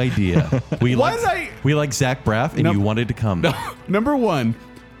no idea. We Why like did I- we like Zach Braff, and No. you wanted to come Number one,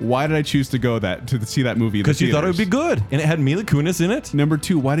 why did I choose to go to see that movie? because you thought it would be good, and it had Mila Kunis in it. Number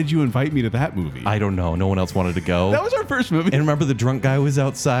two, why did you invite me to that movie? I don't know. No one else wanted to go. that was our first movie. And remember, the drunk guy was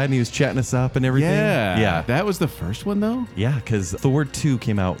outside, and he was chatting us up and everything. Yeah, That was the first one though. yeah. Because Thor 2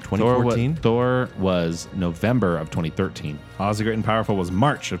 came out 2014. Thor was November of 2013. Oz the Great and Powerful was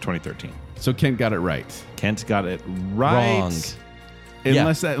March of 2013. So Kent got it right. Kent got it right. Wrong.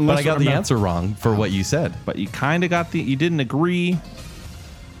 Unless but I got the answer wrong for what you said. But you kind of got you didn't agree.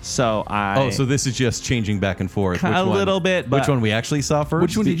 So So this is just changing back and forth. A little bit, but- Which one we actually saw first?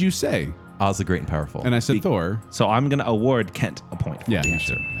 Which one did you say? Oz the Great and Powerful. And I said Thor. So I'm going to award Kent a point. For Yeah, the you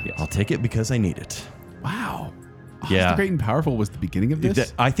answer. should. Yes. I'll take it because I need it. Wow. Yeah. The Great and Powerful was the beginning of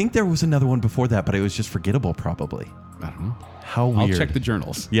this. I think there was another one before that, but it was just forgettable, probably. I don't know. How I'll weird. check the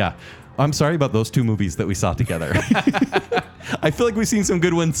journals. Yeah. I'm sorry about those two movies that we saw together. I feel like we've seen some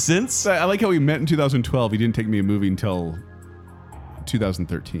good ones since. I like how we met in 2012. He didn't take me a movie until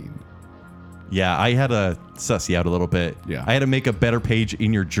 2013. Yeah, I had to suss you out a little bit. Yeah. I had to make a better page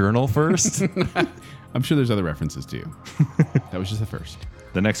in your journal first. I'm sure there's other references to you. That was just the first.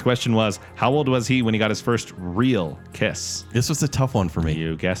 The next question was, how old was he when he got his first real kiss? This was a tough one for me.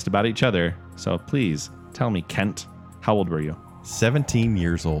 You guessed about each other. So please tell me, Kent, how old were you? 17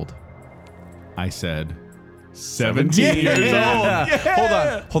 years old. I said 17 years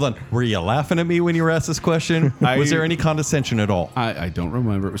old. Hold on. Were you laughing at me when you were asked this question? Was there any condescension at all? I don't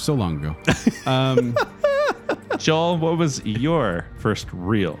remember. It was so long ago. Joel, what was your first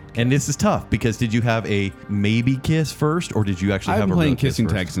real? And this is tough because did you have a maybe kiss first, or did you actually I've have been a playing real kiss kissing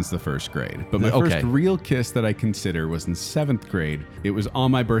first? tag since the first grade. But my Okay. first real kiss that I consider was in 7th grade. It was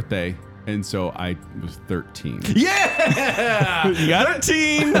on my birthday. And so I was 13. Yeah, you got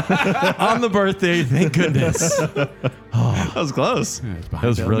 13 on the birthday. Thank goodness. That was close. Yeah, it's That behind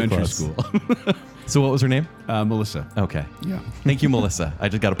was really elementary close. school. So what was her name? Melissa. Okay. Yeah. Thank you, Melissa. I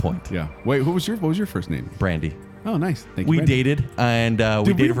just got a point. Yeah. Wait, what was your first name? Brandy. Oh, nice. Thank you. We Brandy. dated, and we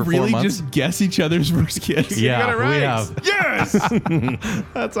Did dated for 4 really months. just guess each other's first kiss? Yeah, You got it right. we have. Yes.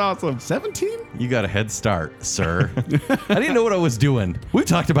 That's awesome. 17? You got a head start, sir. I didn't know what I was doing. We've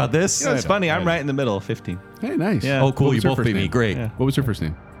talked about this. You know, it's funny. I'm right in the middle, 15. Hey, nice. Yeah. Oh, cool. What You was her both first beat me. name? Great. Yeah. What was your first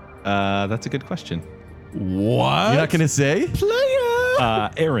name? That's a good question. What? You're not going to say?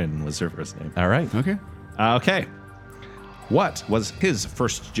 Aaron was her first name. All right. Okay. Okay. What was his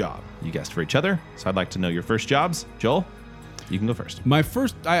first job? You guessed for each other. So I'd like to know your first jobs. Joel, you can go first. My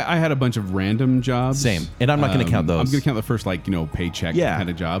first, I had a bunch of random jobs. Same. And I'm not gonna count those. I'm going to count the first, paycheck Yeah. kind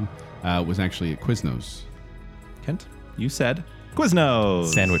of job. Was actually at Quiznos. Kent, you said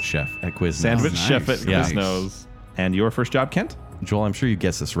Quiznos. Sandwich chef at Quiznos. Sandwich Nice. chef at Yeah. Quiznos. And your first job, Kent? Joel, I'm sure you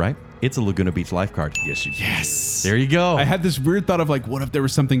guessed this right. It's a Laguna Beach lifeguard. Yes, you did. Yes. There you go. I had this weird thought of what if there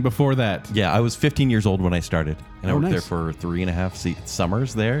was something before that? Yeah, I was 15 years old when I started, and I Oh, worked there nice. for 3.5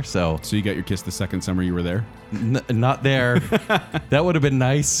 summers there. So So you got your kiss the second summer you were there? not there. That would have been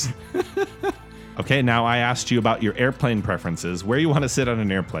nice. Okay, now I asked you about your airplane preferences, where you want to sit on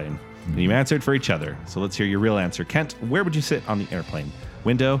an airplane. And you answered for each other. So let's hear your real answer. Kent, where would you sit on the airplane?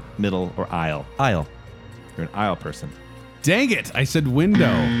 Window, middle, or aisle? Aisle. You're an aisle person. Dang it. I said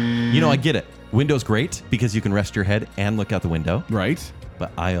window. You know, I get it. Window's great because you can rest your head and look out the window. Right?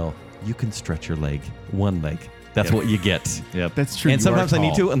 But aisle, you can stretch your leg. One leg. That's what you get. Yep. That's true. And You are sometimes I need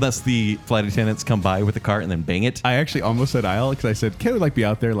tall. to, unless the flight attendants come by with a cart and then bang it. I actually almost said aisle because I said Ken would like be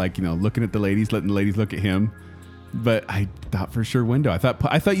out there, like, you know, looking at the ladies, letting the ladies look at him. But I thought for sure window. I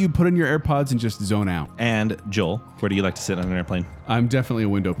thought you'd put in your AirPods and just zone out. And Joel, where do you like to sit on an airplane? I'm definitely a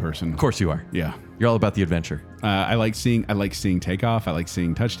window person. Of course you are. Yeah. You're all about the adventure. I like seeing takeoff. I like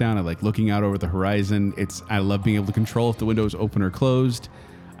seeing touchdown. I like looking out over the horizon. I love being able to control if the window is open or closed.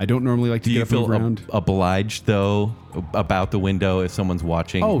 I don't normally like to Do get you up and feel around. obliged, though, about the window if someone's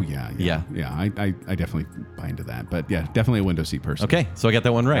watching? Oh yeah. I definitely buy into that. But yeah, definitely a window seat person. Okay, so I got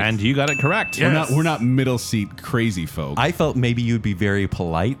that one right. And you got it correct. We're not middle seat crazy folk. I felt maybe you'd be very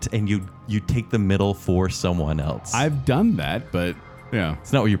polite and you'd take the middle for someone else. I've done that, but yeah.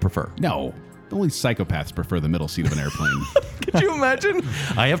 It's not what you prefer. No. Only psychopaths prefer the middle seat of an airplane. Could you imagine?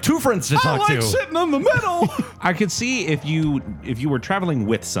 I have two friends to talk to. sitting in the middle. I could see if you were traveling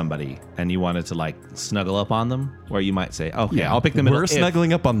with somebody and you wanted to like snuggle up on them, where you might say, "Okay, Yeah. I'll pick the middle." We're if-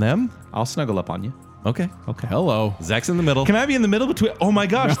 snuggling up on them? I'll snuggle up on you. Okay. Okay. Hello. Zach's in the middle. Can I be in the middle between? Oh my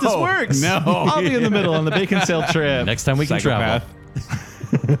gosh, this No. works. No. I'll be in the middle on the bacon sale trip. Next time we can Psychopath.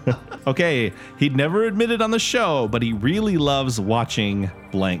 travel. Okay, he'd never admitted on the show, but he really loves watching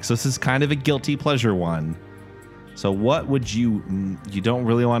blank. So this is kind of a guilty pleasure one. So what would you don't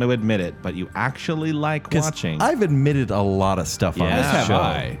really want to admit it, but you actually like 'Cause watching? I've admitted a lot of stuff on Yeah. this As have show.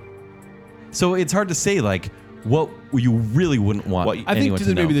 I. So it's hard to say, like, what you really wouldn't want What- I think anyone to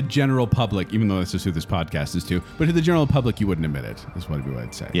to know. maybe the general public, even though this is who this podcast is to, but to the general public, you wouldn't admit it, is what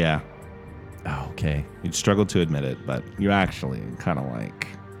I'd say. yeah, Oh, okay. you'd struggle to admit it, but you actually kind of like.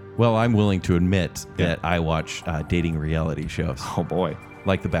 Well, I'm willing to admit Yeah. that I watch dating reality shows, Oh boy.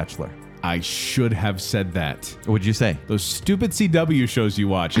 like The Bachelor. I should have said that. What'd you say? Those stupid CW shows you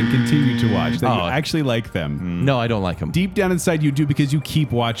watch and continue to watch, that you Oh. actually like them. No, I don't like them. Deep down inside, you do because you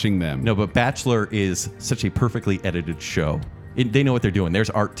keep watching them. No, but Bachelor is such a perfectly edited show. They know what they're doing. There's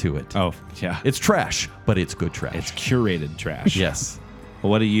art to it. Oh yeah. It's trash, but it's good trash. It's curated trash. yes. Well,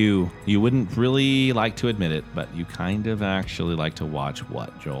 what do you wouldn't really like to admit it, but you kind of actually like to watch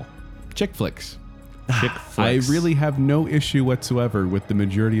what, Joel? Chick flicks. Chick I flicks. really have no issue whatsoever with the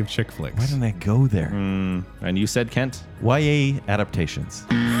majority of chick flicks. Why didn't I go there? And you said Kent? YA adaptations.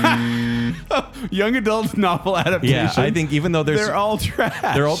 Young adult novel Yeah, adaptations. I think even though they're all trash.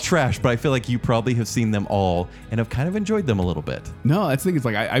 they're all trash, but I feel like you probably have seen them all and have kind of enjoyed them a little bit. No, that's the thing. It's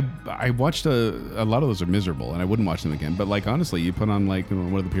like I watched a lot of those are miserable, and I wouldn't watch them again. But like honestly, you put on like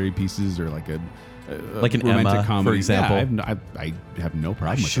one of the period pieces or like a Like an romantic Emma, comedy, for example. Yeah, I have no I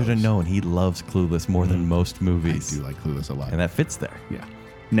problem. with should have those. known he loves Clueless more than most I movies. do like Clueless a lot. And that fits there. Yeah.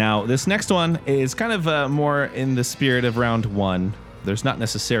 Now, this next one is kind of more in the spirit of round one. There's not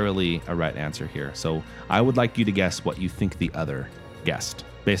necessarily a right answer here. So I would like you to guess what you think the other guessed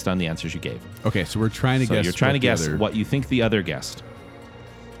based on the answers you gave. Okay, so we're trying to So guess. you're trying to what the guess other- what you think the other guessed,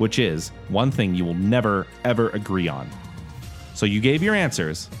 which is one thing you will never, ever agree on. So you gave your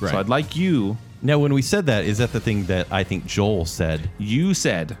answers. Right. So I'd like you, Now, when we said that, is that the thing that I think Joel said? you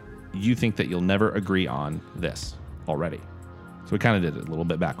said you think that you'll never agree on this already. So we kind of did it a little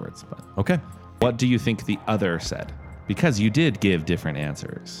bit backwards. But Okay. what do you think the other said? Because you did give different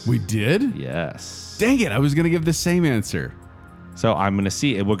answers. We did? Yes. Dang it! I was gonna give the same answer. So I'm going to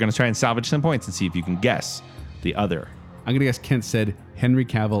see. We're going to try and salvage some points and see if you can guess the other. I'm gonna guess Kent said Henry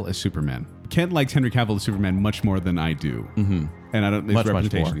Cavill as Superman. Kent likes Henry Cavill as Superman much more than I do. Mm-hmm. And I don't. His Much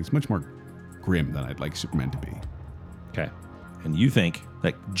representation, more. he's much more grim than I'd like Superman to be. Okay. And you think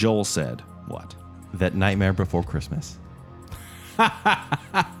that Joel said what? That Nightmare Before Christmas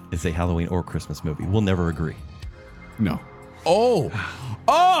is a Halloween or Christmas movie. We'll never agree. No. Oh.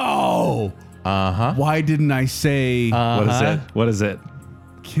 Oh. Uh-huh. Why didn't I say? What is it? What is it?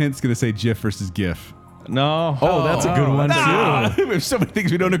 Kent's gonna say GIF versus GIF. No. Oh, that's a good one, too. There's so many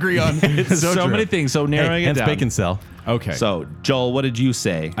things we don't agree on. so many things. So narrowing Hey, it hence down. Bacon Cell. Okay. So Joel, what did you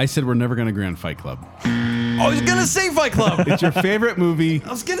say? I said we're never gonna agree on Fight Club. I was going to say Fight Club. It's your favorite movie. I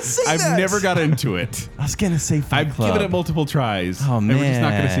was going to say I've that. never got into it. I was going to say Fight I've Club. given it multiple tries. Oh, And we're just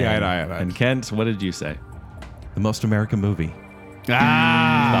not gonna man. see eye to eye on it. And Kent, what did you say? The most American movie.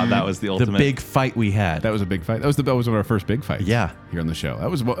 Thought that was the The ultimate. big fight we had. That was a big fight. That was one of our first big fights. Yeah. Here on the show.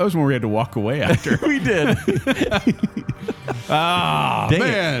 That was when we had to walk away after. we did. Dang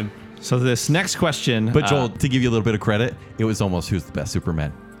man. So this next question, But Joel, to give you a little bit of credit, it was almost who's the best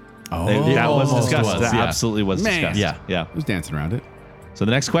Superman. Oh, that was almost discussed. was, That yeah. absolutely was Man. discussed. Yeah. Yeah. I was dancing around it. So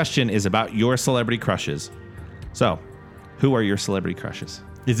the next question is about your celebrity crushes. So, who are your celebrity crushes?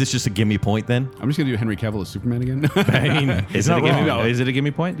 Is this just a gimme point then? I'm just going to do Henry Cavill as Superman again. I mean, Is it a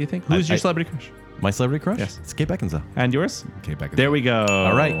gimme point, do you think? Who's your I- celebrity crush? My celebrity crush? Yes. It's Kate Beckinsale. And yours? Okay, back in There we go.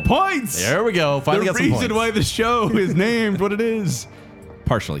 All right. Points! There we go. Finally the got some reason points. why the show is named what it is.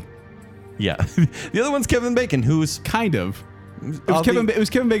 Partially. Yeah. The other one's Kevin Bacon, who's... Kind of. It I'll was, it was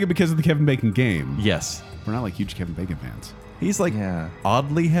Kevin Bacon because of the Kevin Bacon game. Yes. We're not like huge Kevin Bacon fans. He's like Yeah.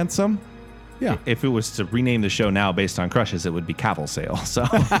 oddly handsome. Yeah. If it was to rename the show now based on crushes, it would be Cavill Sale. So,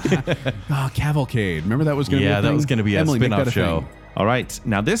 Cavalcade. Remember that was going to be Yeah, a that thing? was going to be a Emily, make spin-off that a show. thing. all right.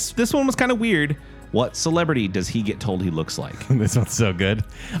 Now this one was kind of weird. What celebrity does he get told he looks like? This one's so good.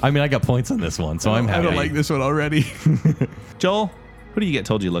 I mean, I got points on this one, so I'm happy. I don't like this one already. Joel, who do you get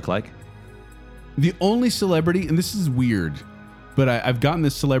told you look like? The only celebrity, and this is weird, but I've gotten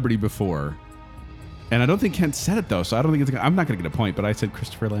this celebrity before, and I don't think Kent said it though, so I don't think I'm not going to get a point, but I said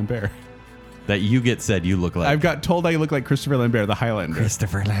Christopher Lambert. That you get said you look like. I've got told I look like Christopher Lambert, the Highlander.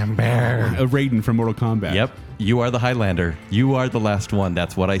 Christopher Lambert. Raiden from Mortal Kombat. Yep. You are the Highlander. You are the last one.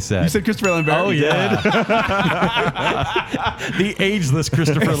 That's what I said. You said Christopher Lambert? Oh, You yeah. did? The ageless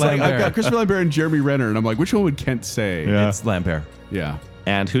Christopher It's like, Lambert. I've got Christopher Lambert and Jeremy Renner, and I'm like, which one would Kent say? It's Lambert. Yeah.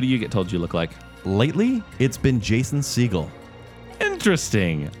 And who do you get told you look like? Lately, it's been Jason Segel.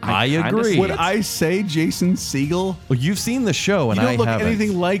 Interesting. I kinda agree. see Would it. I say Jason Segel? Well, you've seen the show, and You don't I look haven't.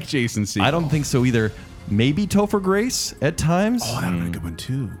 anything like Jason Segel. I don't think so either. Maybe Topher Grace at times. Oh, that would be a good one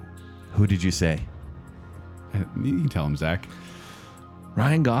too. Who did you say? You can tell him, Zach.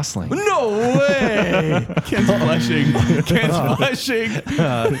 Ryan Gosling. No way! Kent's blushing. Kent's blushing.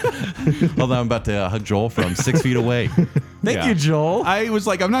 Hold on, I'm about to hug Joel from 6 feet away. Thank Yeah. you, Joel. I was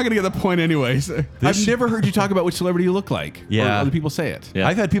like, I'm not going to get the point anyways. I've never heard you talk about which celebrity you look like. Yeah. Or other people say it. Yeah.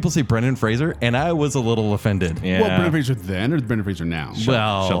 I've had people say Brendan Fraser, and I was a little offended. Yeah. Well, Brendan Fraser then or Brendan Fraser now?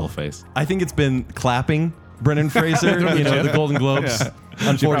 Well, Shovel face. I think it's been clapping Brendan Fraser, you know, the Golden Globes, Yeah.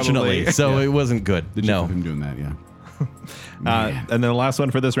 unfortunately. Probably. So Yeah. it wasn't good. The No. of him doing that, yeah. And then the last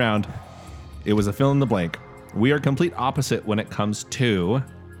one for this round, it was a fill in the blank. We are complete opposite when it comes to.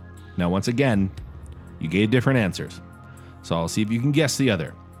 Now, once again, you gave different answers. So I'll see if you can guess the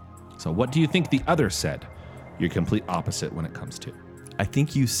other. So what do you think the other said? You're complete opposite when it comes to. I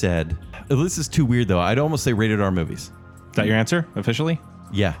think you said, this is too weird though. I'd almost say rated R movies. Is that your answer officially?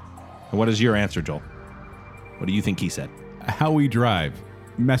 Yeah. And what is your answer, Joel? What do you think he said? How we drive.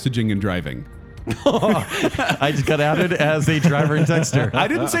 Messaging and driving. I just got outed as a driver and texter. I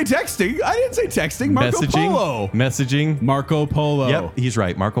didn't say texting. I didn't say texting. Marco Polo. Messaging. Marco Polo. Yep, he's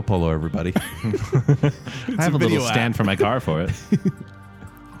right. Marco Polo, everybody. I have a video little stand app. for my car for it.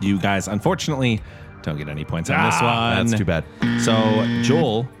 You guys, unfortunately, don't get any points on this one. That's too bad. So,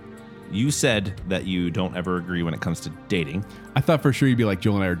 Joel, you said that you don't ever agree when it comes to dating. I thought for sure you'd be like,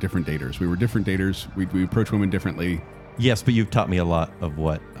 Joel and I are different daters. We were different daters. We approach women differently. Yes, but you've taught me a lot of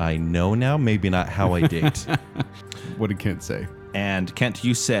what I know now. Maybe not how I date. What did Kent say? And Kent,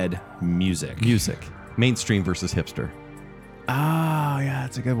 you said music. Music. Mainstream versus hipster. Ah, yeah,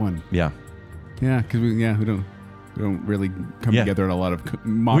 that's a good one. Yeah. Yeah, because we don't really come Yeah. together in a lot of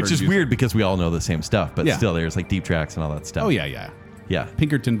modern Which is music. weird because we all know the same stuff, but Yeah. still there's like deep tracks and all that stuff. Oh yeah. Yeah.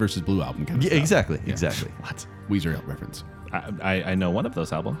 Pinkerton versus Blue album kind of Yeah, stuff. exactly. Yeah. Exactly. What? Weezer reference. I know one of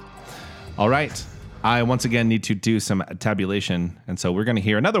those albums. All right. I once again need to do some tabulation. And so we're going to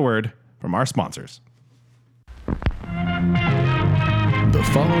hear another word from our sponsors. The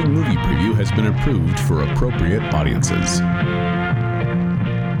following movie preview has been approved for appropriate audiences.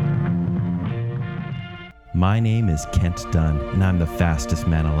 My name is Kent Dunn, and I'm the fastest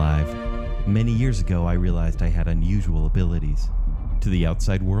man alive. Many years ago, I realized I had unusual abilities. To the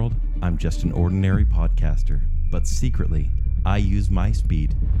outside world, I'm just an ordinary podcaster, but secretly, I use my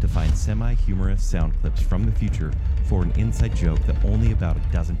speed to find semi-humorous sound clips from the future for an inside joke that only about a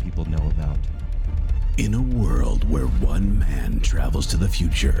dozen people know about. In a world where one man travels to the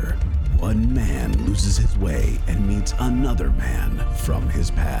future, one man loses his way and meets another man from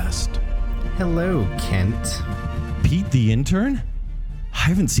his past. Hello, Kent. Pete the intern? I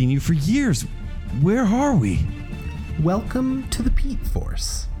haven't seen you for years. Where are we? Welcome to the Pete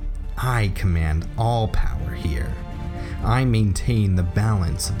Force. I command all power here. I maintain the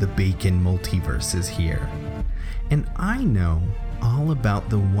balance of the Bacon multiverses here. And I know all about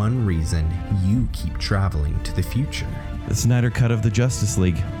the one reason you keep traveling to the future. The Snyder Cut of the Justice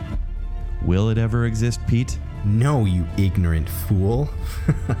League. Will it ever exist, Pete? No, you ignorant fool.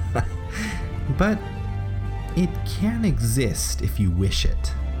 But it can exist if you wish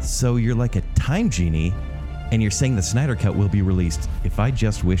it. So you're like a time genie, and you're saying the Snyder Cut will be released if I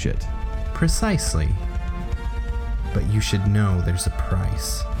just wish it. Precisely. But you should know there's a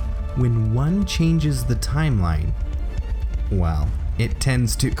price. When one changes the timeline, well, It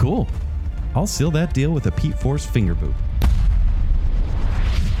tends to... Cool. I'll seal that deal with a Pete Force finger boot.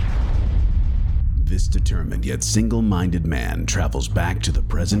 This determined yet single-minded man travels back to the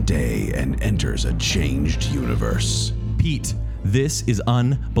present day and enters a changed universe. Pete, this is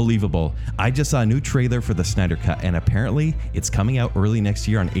unbelievable. I just saw a new trailer for the Snyder Cut, and apparently it's coming out early next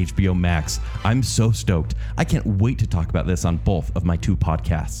year on HBO Max. I'm so stoked. I can't wait to talk about this on both of my 2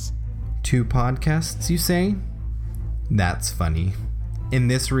 podcasts. 2 podcasts, you say? That's funny. In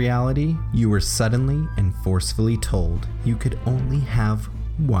this reality, you were suddenly and forcefully told you could only have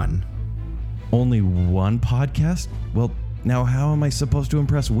one. Only one podcast? Well, now how am I supposed to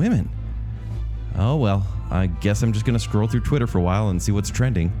impress women? Oh well, I guess I'm just gonna scroll through Twitter for a while and see what's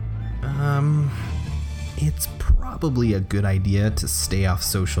trending. It's probably a good idea to stay off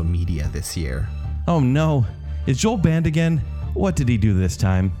social media this year. Oh no, is Joel banned again? What did he do this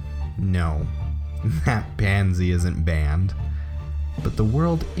time? No, that pansy isn't banned. But the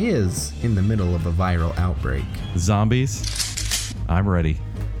world is in the middle of a viral outbreak. Zombies? I'm ready.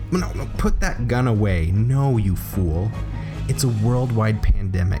 No, put that gun away. No, you fool. It's a worldwide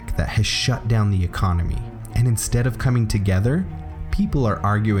pandemic that has shut down the economy. And instead of coming together, people are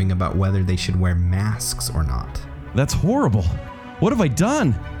arguing about whether they should wear masks or not. That's horrible. What have I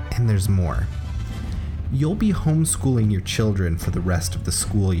done? And there's more. You'll be homeschooling your children for the rest of the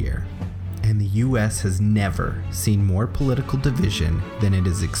school year. And the US has never seen more political division than it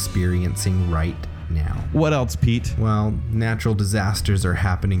is experiencing right now. What else, Pete? Well, natural disasters are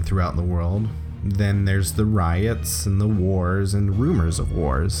happening throughout the world. Then there's the riots and the wars and rumors of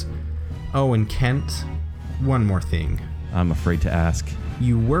wars. Oh, and Kent, one more thing. I'm afraid to ask.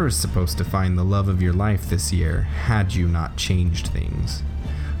 You were supposed to find the love of your life this year had you not changed things.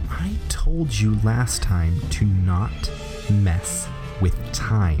 I told you last time to not mess with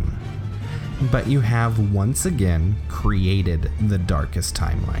time. But you have once again created the darkest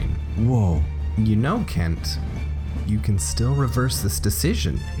timeline. Whoa. You know, Kent, you can still reverse this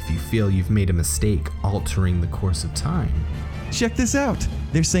decision if you feel you've made a mistake altering the course of time. Check this out.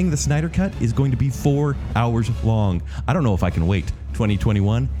 They're saying the Snyder Cut is going to be 4 hours long. I don't know if I can wait.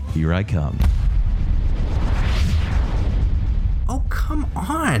 2021, here I come. Oh, come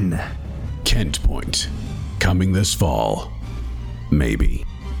on. Kent Point. Coming this fall. Maybe.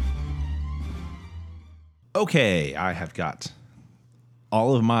 Okay, I have got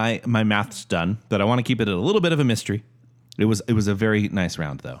all of my maths done, but I want to keep it a little bit of a mystery. It was a very nice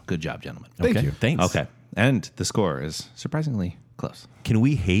round, though. Good job, gentlemen. Thank you. Thanks. Okay, and the score is surprisingly close. Can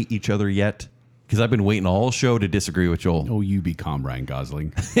we hate each other yet? Because I've been waiting all show to disagree with Joel. Oh, you be calm, Ryan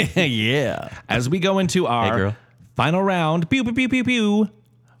Gosling. Yeah. As we go into our girl. final round, pew, pew, pew, pew, pew,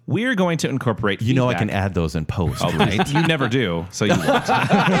 we're going to incorporate You know I feedback. can add those in post. Oh, right. You never do, so you won't.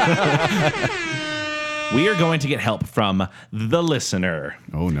 We are going to get help from the listener.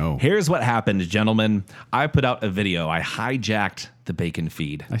 Oh, no. Here's what happened, gentlemen. I put out a video. I hijacked the Bacon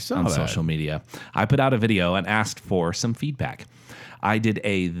feed I saw on that. social media. I put out a video and asked for some feedback. I did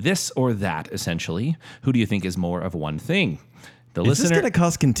a this or that, essentially. Who do you think is more of one thing? The Is this listener, going to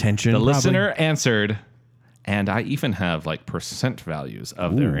cause contention? the probably? listener answered, and I even have like percent values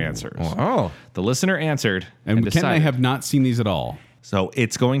of their answers. Oh. The listener answered And Ken and I decided. have not seen these at all. So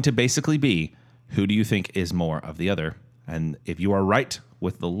it's going to basically be, who do you think is more of the other? And if you are right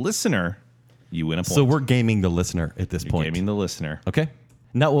with the listener, you win a point. So we're gaming the listener at this point. gaming the listener. Okay.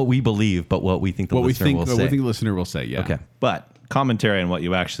 Not what we believe, but what we think the What we listener think, will what say. we think the listener will say, yeah. Okay. But commentary on what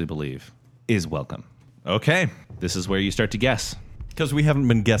you actually believe is welcome. Okay. This is where you start to guess. Because we haven't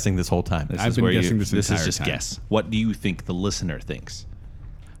been guessing this whole time. This I've is been where guessing this is entire just time. guess. What do you think the listener thinks?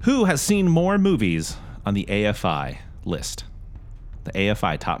 Who has seen more movies on the AFI list? The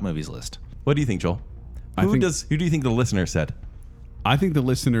AFI top movies list. What do you think, Joel? I Who think- do you think the listener said? I think the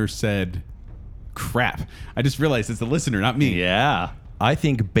listener said, crap. I just realized it's the listener, not me. Yeah. I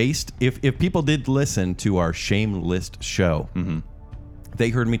think if people did listen to our shame list show, they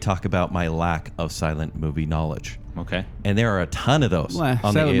heard me talk about my lack of silent movie knowledge. Okay. And there are a ton of those Well,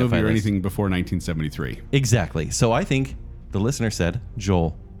 on the silent AFI movie or list. anything before 1973. Exactly. So I think the listener said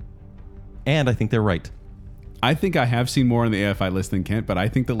Joel. And I think they're right. I think I have seen more on the AFI list than Kent, but I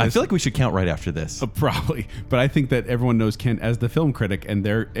think the list... I feel like we should count right after this. Probably. But I think that everyone knows Kent as the film critic, and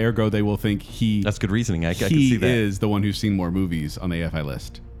ergo they will think That's good reasoning. I can he see that. is the one who's seen more movies on the AFI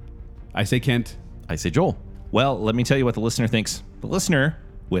list. I say Kent. I say Joel. Well, let me tell you what the listener thinks. The listener,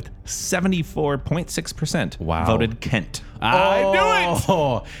 with 74.6%, Wow. voted Kent. I knew it!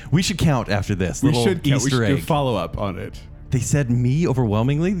 Oh, we should count after this. We Little should count. We Easter should do egg. follow up on it. They said me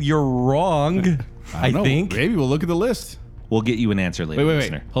overwhelmingly. You're wrong. I don't know. think. Maybe we'll look at the list. We'll get you an answer later, Wait.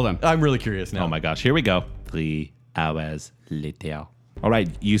 listener. Hold on. I'm really curious now. Oh my gosh, here we go. 3, hours later. All right,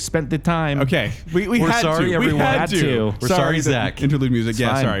 you spent the time. Okay, we We're had sorry, to. everyone. We had Had to. to. We're sorry, the Zach. Interlude music.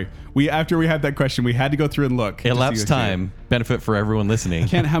 Yeah, fine. sorry. After we had that question, we had to go through and look. Elapsed time, benefit for everyone listening.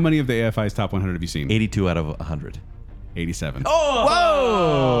 Ken, how many of the AFI's top 100 have you seen? 82 out of 100. 87.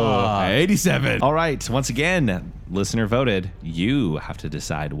 Whoa! 87. All right, once again, listener voted. You have to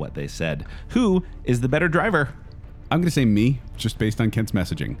decide what they said. Who is the better driver? I'm going to say me, just based on Kent's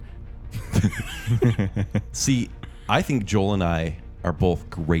messaging. See, I think Joel and I are both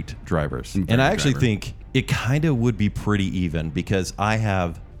great drivers. very And I actually driver. think it kind of would be pretty even because I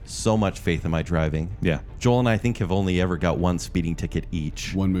have so much faith in my driving. Yeah. Joel and I think have only ever got one speeding ticket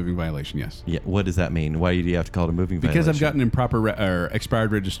each. One moving violation, yes. Yeah. What does that mean? Why do you have to call it a moving Because I've violation? gotten improper or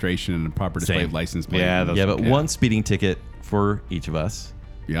expired registration and improper display Same. of license plate. Yeah, those- Yeah, but one speeding ticket for each of us.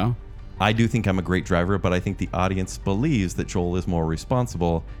 Yeah. I do think I'm a great driver, but I think the audience believes that Joel is more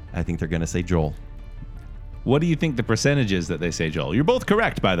responsible. I think they're going to say Joel. What do you think the percentage is that they say, Joel? You're both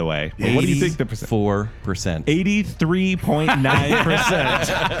correct, by the way. But what do you think the percentage? 4%.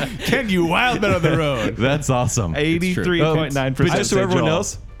 83.9%. Ken, you wild man on the road. That's awesome. 83.9%. But just so say everyone Joel.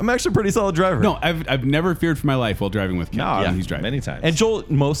 knows, I'm actually a pretty solid driver. No, I've never feared for my life while driving with Ken. No, when he's driving. many times. And Joel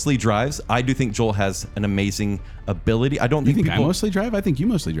mostly drives. I do think Joel has an amazing ability. I don't You think think I people, mostly drive? I think you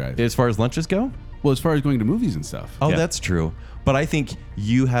mostly drive. as far as lunches go. Well, as far as going to movies and stuff. Oh, Yeah. that's true. But I think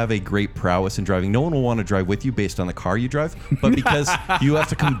you have a great prowess in driving. No one will want to drive with you based on the car you drive, but because you have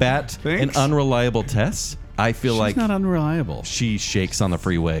to combat an Thanks. unreliable test, I feel She's like not unreliable. she shakes on the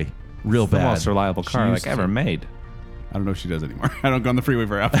freeway real the bad. most reliable car She like used ever to- made. I don't know if she does anymore. I don't go on the freeway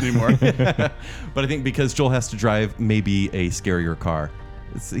very often anymore. But I think because Joel has to drive maybe a scarier car,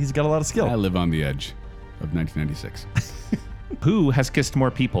 he's got a lot of skill. I live on the edge of 1996. Who has kissed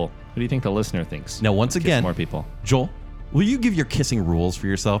more people? What do you think the listener thinks? Now, once Kissed again, more people. Joel, will you give your kissing rules for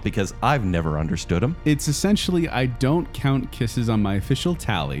yourself? Because I've never understood them. It's essentially I don't count kisses on my official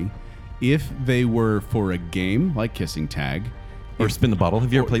tally if they were for a game like kissing tag. Or spin the bottle.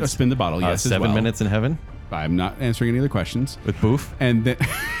 Have you ever played Spin the bottle, yes, as 7 well. Minutes in Heaven I'm not answering any other questions. with Boof? And then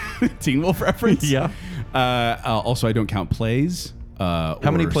Teen Wolf reference. Yeah. Also, I don't count plays. How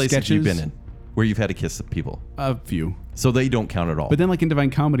many places have you sketches. been in where you've had to kiss people? A few. So they don't count at all. But then, like in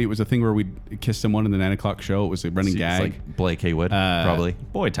Divine Comedy, it was a thing where we'd kiss someone in the 9 o'clock show. It was a running It's gag. like Blake Haywood, probably.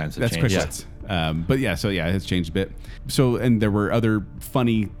 Boy, times have That's changed. Chris Letts. But yeah, so yeah, it's changed a bit. So, and there were other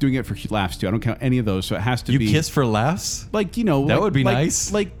funny doing it for laughs too. I don't count any of those. So it has to You be kiss for laughs? like, you know, That like- would be like-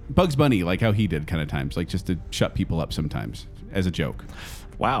 nice. Like Bugs Bunny, like how he did kind of times, like just to shut people up sometimes as a joke.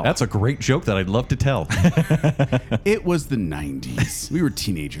 Wow. That's a great joke that I'd love to tell. It was the 90s. We were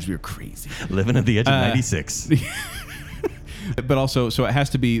teenagers. We were crazy. Living at the edge of 96. But also, so it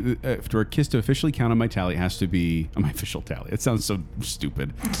has to be for a kiss to officially count on my tally. It has to be on my official tally. It sounds so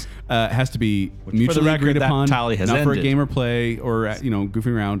stupid. It has to be mutually record, agreed that upon. tally has not for a ended. game or play or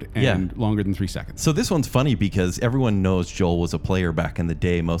goofing around and Yeah. longer than 3 seconds. So this one's funny because everyone knows Joel was a player back in the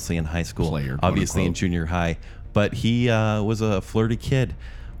day, mostly in high school, Player, quote obviously in unquote. junior high. But he was a flirty kid,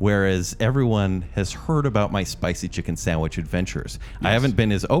 whereas everyone has heard about my spicy chicken sandwich adventures. I haven't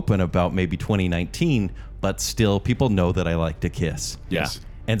been as open about maybe 2019, but still people know that I like to kiss. Yes.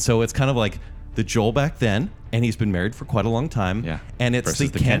 And so it's kind of like the Joel back then, and he's been married for quite a long time. Yeah. And it's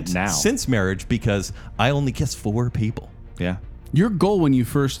Versus the the Kent Kent now. since marriage because I only kiss 4 people. Yeah. Your goal when you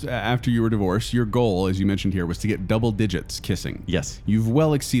first, after you were divorced, your goal, as you mentioned here, was to get double digits kissing. Yes. You've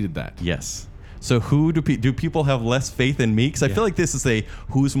well exceeded that. Yes. So who do people have less faith in me? Because I feel like this is a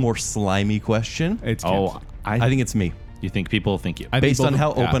who's more slimy question. It's Oh, Kent. I think it's me, you think people think you. I think based both on of-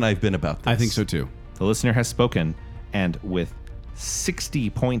 how yeah. open I've been about this. I think so too. The listener has spoken, and with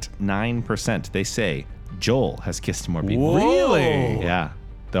 60.9%, they say Joel has kissed more people. Really? Yeah.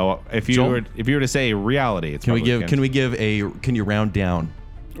 Though if you Joel? were to say reality, it's Can we probably give Kent. can you round down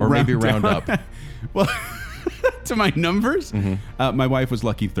or Round maybe round down. up? Well, to my numbers, Mm-hmm. my wife was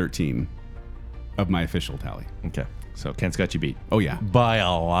lucky 13 of my official tally. Okay. So Kent's got you beat. Oh yeah, By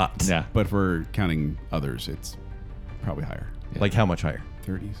a lot. Yeah. but if we're counting others, it's probably higher. Like how much higher?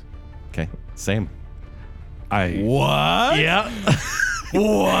 30s. Okay. Same. What? Yeah.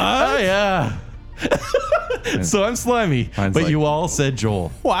 what? Yeah. So I'm slimy, Mine's but like- you all said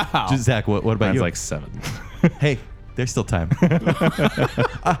Joel. Wow. Zach, what about Mine's you? like 7. Hey, there's still time.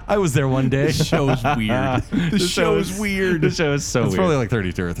 I was there one day. The show's weird. The show's weird. The show is so It's weird. probably like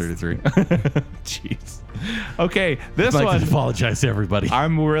 32 or 33. Jeez. Okay, this I'd like one. to apologize to everybody.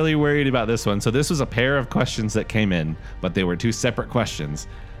 I'm really worried about this one. So this was a pair of questions that came in, but they were 2 separate questions.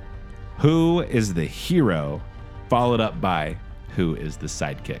 Who is the hero, followed up by who is the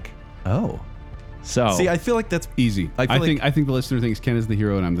sidekick? Oh. So See, I feel like that's Easy. I feel I think the listener thinks Ken is the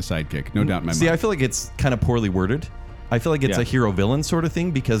hero and I'm the sidekick. No doubt in my See, mind. I feel like it's kind of poorly worded. I feel like it's Yeah. a hero-villain sort of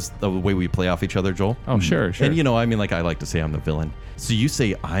thing because of the way we play off each other, Joel. Oh, sure. And I mean, like I like to say I'm the villain. So you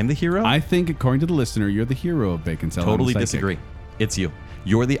say I'm the hero? I think, according to the listener, you're the hero of Bacon Cell. totally I'm the sidekick. disagree. It's you.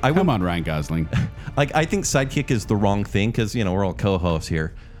 You're the. Come on, Ryan Gosling. Like I think sidekick is the wrong thing because we're all co-hosts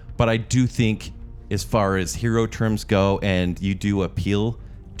here, but I do think as far as hero terms go, and you do appeal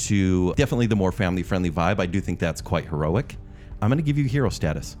to definitely the more family-friendly vibe. I do think that's quite heroic. I'm going to give you hero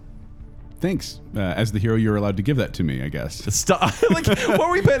status. Thanks. As the hero, you're allowed to give that to me, I guess. Stop! Like, why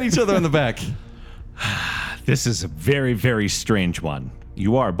are we patting each other on the back? this is a very, very strange one.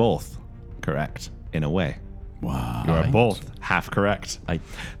 You are both correct in a way. Wow. You are both half correct. I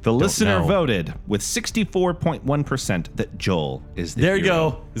The listener know. voted with 64.1% that Joel is the There you hero.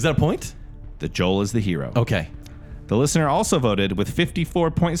 go. Is that a point? That Joel is the hero. Okay. The listener also voted with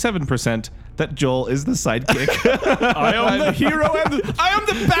 54.7% that Joel is the sidekick. I am the hero and I am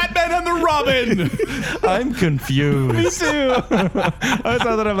the Batman and the Robin. I'm confused. too. I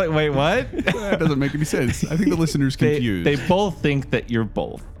saw that. I'm like, wait, what? That doesn't make any sense. I think the listener's confused. They both think that you're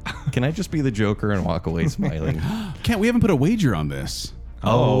both. Can I just be the Joker and walk away smiling? Can't we haven't put a wager on this?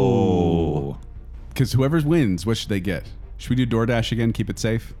 Oh. Because whoever wins, what should they get? Should we do DoorDash again? Keep it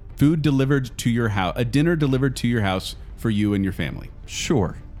safe. Food delivered to your house. A dinner delivered to your house for you and your family.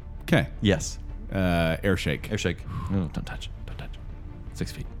 Sure. Okay. Yes. Air shake. Airshake. No, don't touch. Don't touch.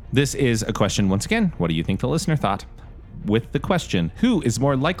 6 feet. This is a question once again. What do you think the listener thought? With the question, who is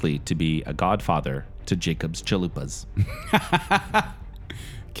more likely to be a godfather to Jacob's chalupas?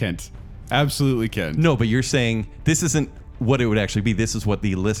 Kent. Absolutely Kent. No, but you're saying this isn't what it would actually be. This is what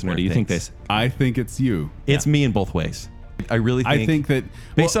the listener What do you think thinks. this? I think it's you. It's me in both ways. I really think. I think that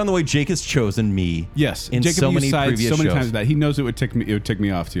based on the way Jake has chosen me. yes, In Jacob so used many sides previous so many shows. times that he knows it would tick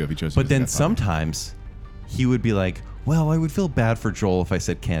me off too if he chose. But then sometimes he would be like, "Well, I would feel bad for Joel if I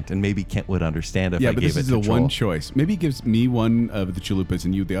said Kent, and maybe Kent would understand if yeah, I but gave this it is to the one Joel." choice. Maybe he gives me one of the chalupas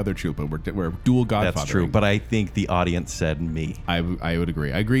and you the other chalupa. We're dual godfather. That's true, but I think the audience said me. I would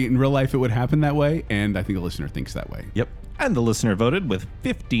agree. I agree. In real life, it would happen that way, and I think the listener thinks that way. Yep. And the listener voted with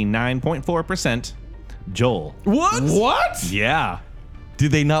 59.4% Joel. What? Yeah. Do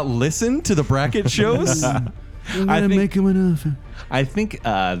they not listen to the bracket shows? I'm I think- him an offer. I think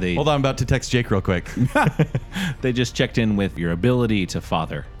they Hold on, I'm about to text Jake real quick. they just checked in with your ability to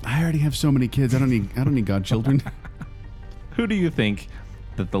father. I already have so many kids. I don't need godchildren. Who do you think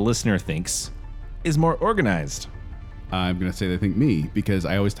that the listener thinks is more organized? I'm going to say they think me because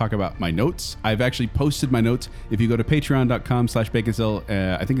I always talk about my notes. I've actually posted my notes. If you go to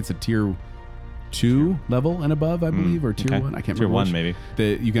patreon.com/baconcell, I think it's a tier 2 level and above, I believe, or tier okay. 1. I can't Tier remember. 1 which.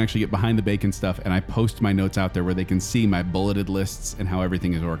 maybe. You can actually get behind the bacon stuff, and I post my notes out there where they can see my bulleted lists and how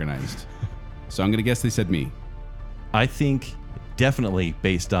everything is organized. So I'm going to guess they said me. I think definitely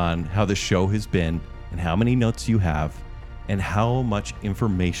based on how the show has been and how many notes you have and how much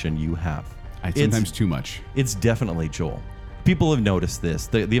information you have. Sometimes too much. It's definitely Joel. People have noticed this.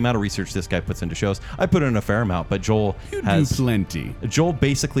 The amount of research this guy puts into shows. I put in a fair amount, but Joel You has do plenty. Joel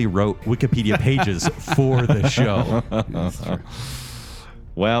basically wrote Wikipedia pages for the show.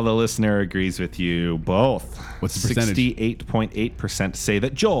 Well, the listener agrees with you both. What's the percentage? 68.8% say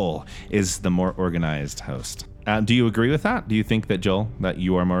that Joel is the more organized host. Do you agree with that? Do you think that, Joel, that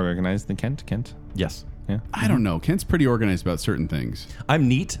you are more organized than Kent? Kent? Yes. Yeah. I don't know. Kent's pretty organized about certain things. I'm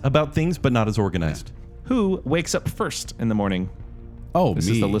neat about things, but not as organized. Who wakes up first in the morning? Oh, This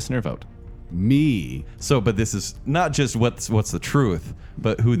me. is the listener vote. Me. So, but this is not just what's the truth,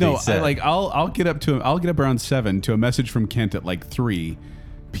 but who No, they said. I'll get up around 7 to a message from Kent at like 3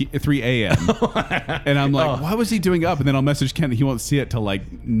 a.m. and I'm like, why was he doing up? And then I'll message Kent and he won't see it till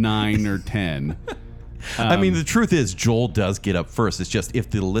like 9 or 10. I mean, the truth is Joel does get up first. It's just if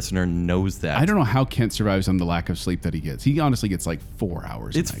the listener knows that. I don't know how Kent survives on the lack of sleep that he gets. He honestly gets like 4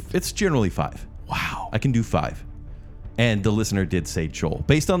 hours a night. It's generally 5. Wow. I can do 5. And the listener did say Joel.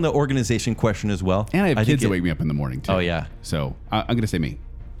 Based on the organization question as well. And I have think kids that it- wake me up in the morning too. Oh, yeah. So I'm going to say me.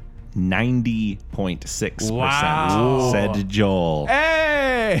 90.6% said Joel.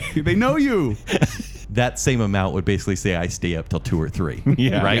 Hey, they know you. That same amount would basically say I stay up till 2 or 3.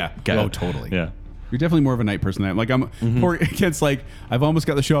 Yeah. Right? Yeah. Got Oh, it. totally. Yeah. You're definitely more of a night person than I am. Like poor Kent's like, I've almost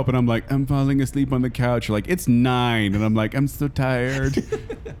got the show up and I'm like, I'm falling asleep on the couch. You're like, it's 9. And I'm like, I'm so tired.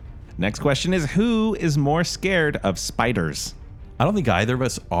 Next question is, who is more scared of spiders? I don't think either of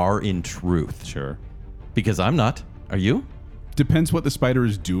us are in truth. Sure. Because I'm not. Are you? Depends what the spider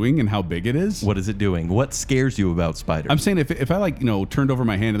is doing and how big it is. What is it doing? What scares you about spiders? I'm saying if I turned over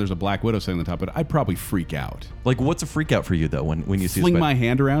my hand and there's a black widow sitting on the top of it, I'd probably freak out. Like, what's a freak out for you, though, when you see a Fling spider? my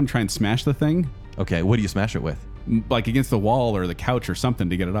hand around and try and smash the thing. Okay, what do you smash it with? Like against the wall or the couch or something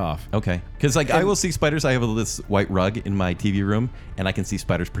to get it off. Okay, because like I will see spiders. I have this white rug in my TV room, and I can see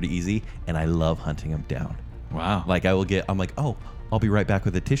spiders pretty easy, and I love hunting them down. Wow. Like I'm like, oh, I'll be right back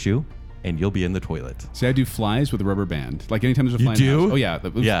with a tissue, and you'll be in the toilet. See, I do flies with a rubber band. Like anytime there's a You fly in the do? house. Oh yeah,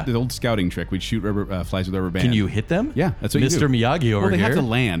 that was Yeah. the old scouting trick. We'd shoot rubber flies with a rubber band. Can you hit them? Yeah, that's what you do. Mr. Miyagi over Well, they here. have to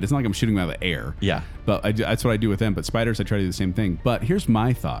land. It's not like I'm shooting them out of the air. Yeah. But that's what I do with them. But spiders, I try to do the same thing. But here's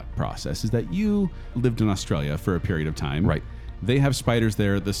my thought process: is that you lived in Australia for a period of time, Right. They have spiders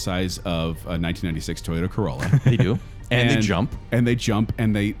there the size of a 1996 Toyota Corolla. They do, and they jump. And they jump,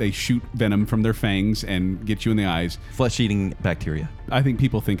 and they shoot venom from their fangs and get you in the eyes. Flesh-eating bacteria. I think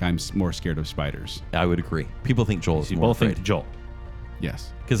people think I'm more scared of spiders. I would agree. People think Joel is You more both afraid think Joel.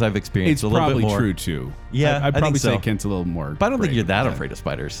 Yes. because I've experienced It's a little probably bit more. true too. Yeah, I'd I probably think so. say Kent's a little more. But I don't think brave. you're that Yeah. afraid of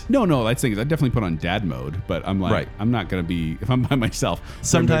spiders. No, that's the thing. Is I definitely put on dad mode, but I'm like, Right. I'm not gonna be if I'm by myself. I'm gonna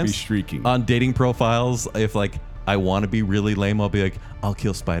Sometimes be shrieking. on dating profiles, if like I want to be really lame, I'll be like, I'll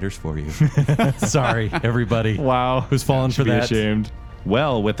kill spiders for you. Sorry, everybody. Wow. Who's fallen for Should be that? ashamed.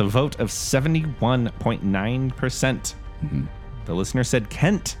 Well, with a vote of 71.9%, the listener said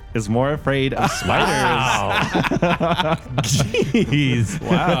Kent is more afraid of spiders. Jeez.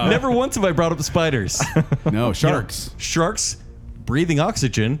 Wow. Never once have I brought up spiders. No sharks. Sharks breathing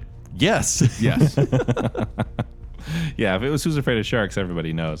oxygen. Yes. Yes. Yeah, if it was Who's Afraid of Sharks,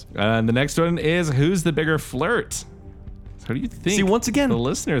 everybody knows. And the next one is Who's the bigger flirt? So who do you think? See, once again, the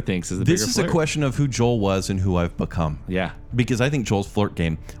listener thinks is the This bigger is flirt? a question of who Joel was and who I've become. Yeah. Because I think Joel's flirt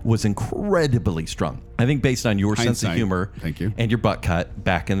game was incredibly strong. I think based on your sense of Hindsight. humor Thank you. and your butt cut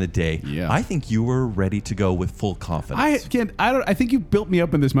back in the day, Yeah. I think you were ready to go with full confidence. I think you built me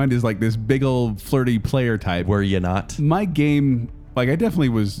up in this mind as like this big old flirty player type. Were you not? My game, like I definitely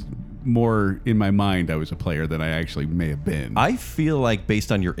was more in my mind. I was a player than I actually may have been. I feel like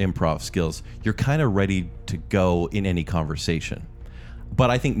based on your improv skills, you're kind of ready to go in any conversation. But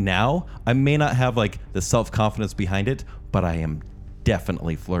I think now I may not have like the self-confidence behind it, but I am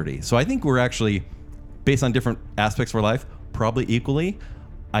definitely flirty. So I think we're actually, based on different aspects of our life, probably equally.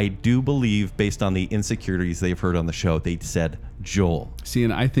 I do believe, based on the insecurities they've heard on the show, they said Joel. See,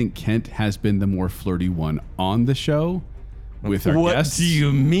 and I think Kent has been the more flirty one on the show with our What guests. do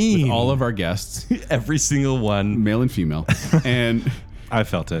you mean? With all of our guests, Every single one. male and female. And I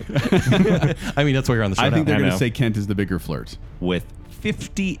felt it. I mean, that's why you're on the show I think now. they're going know. to say Kent is the bigger flirt. With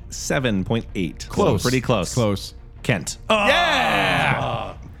 57.8. Close. So pretty close. Close. Kent.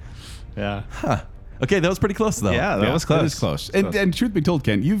 Yeah. Yeah. Okay, that was pretty close, though. Yeah, that was close. That is close. And truth be told,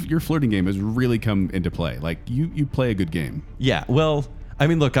 Ken, your flirting game has really come into play. Like you play a good game. Yeah, well, I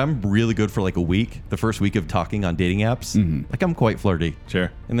mean, look, I'm really good for like a week. The first week of talking on dating apps, like I'm quite flirty.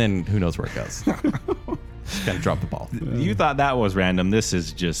 Sure. And then who knows where it goes. Kind of drop the ball. You thought that was random. This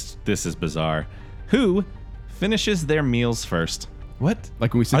is bizarre. Who finishes their meals first? What?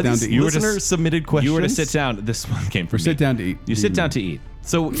 Like when we sit Are down these to eat. listener-submitted questions? You were to sit down. This one came from me. Sit down to eat. You sit down to eat.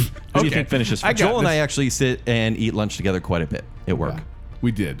 So, Who do you think finishes first? Joel and I actually sit and eat lunch together quite a bit at work. Yeah,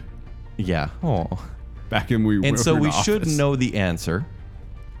 we did. Yeah. Oh. Back in we And were so in we the should office. know the answer.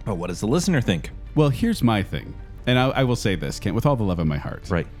 Oh, what does the listener think? Well, here's my thing. And I will say this, Kent, with all the love in my heart.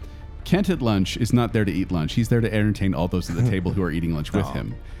 Right. Kent at lunch is not there to eat lunch. He's there to entertain all those at the table who are eating lunch with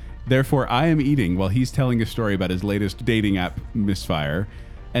him. Therefore, I am eating while he's telling a story about his latest dating app misfire,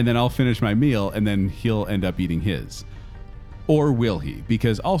 and then I'll finish my meal, and then he'll end up eating his. Or will he?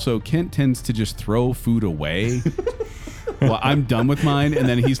 Because also, Kent tends to just throw food away. Well, I'm done with mine, and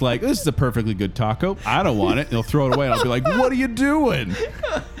then he's like, "This is a perfectly good taco. I don't want it." And he'll throw it away, and I'll be like, "What are you doing?"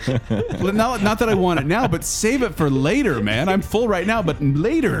 Well, not that I want it now, but save it for later, man. I'm full right now, but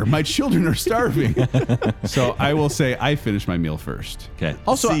later, my children are starving. So I will say I finish my meal first. Okay.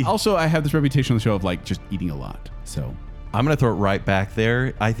 Also, I have this reputation on the show of like just eating a lot. So I'm going to throw it right back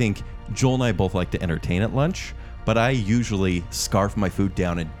there. I think Joel and I both like to entertain at lunch, but I usually scarf my food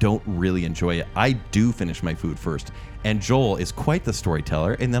down and don't really enjoy it. I do finish my food first. And Joel is quite the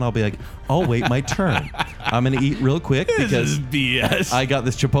storyteller, and then I'll be like, I'll wait my turn. I'm going to eat real quick because BS. I got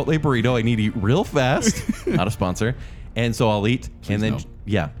this Chipotle burrito. I need to eat real fast. Not a sponsor. And so I'll eat. And then, no.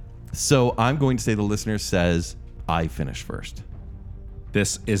 yeah. So I'm going to say the listener says I finish first.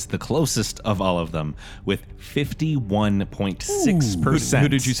 This is the closest of all of them with 51.6%. Who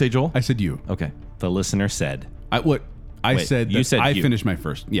did you say, Joel? I said you. Okay. The listener said. I Wait, said you that said I you. finished my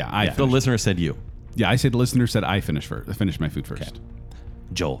first. Yeah, I The finished. listener said you. Yeah, I said the listener said I finished first. I finished my food first.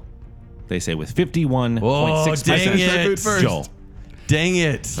 Joel. They say with 51.6%. Oh, dang it. food first. Joel. Dang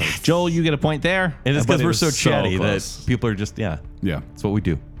it. Joel, you get a point there. And it's But because it we're was so chatty close. that people are just, yeah, Yeah. that's what we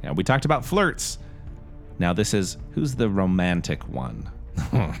do. Yeah, we talked about flirts. Now this is who's the romantic one.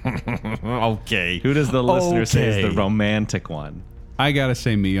 Okay. Who does the listener say is the Okay. romantic one? I gotta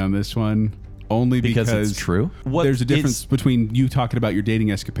say me on this one, only Because it's true? What there's a difference is- between you talking about your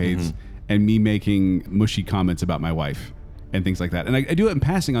dating escapades and me making mushy comments about my wife and things like that. And I do it in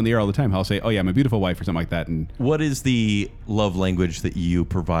passing on the air all the time. I'll say, "Oh yeah, my beautiful wife" or something like that. And What is the love language that you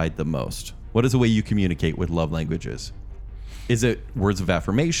provide the most? What is the way you communicate with love languages? Is it words of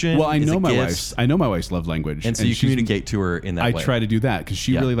affirmation? well, I Is know it my gifts? wife's love language, And so you she's- communicate to her in that I way. try to do that because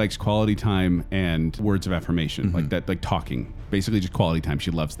she Yeah. really likes quality time and words of affirmation, like that, like talking. Basically, just quality time.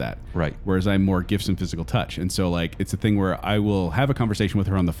 She loves that. Right. Whereas I'm more gifts and physical touch, and so like it's a thing where I will have a conversation with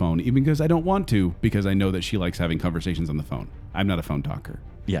her on the phone, even because I don't want to, because I know that she likes having conversations on the phone. I'm not a phone talker,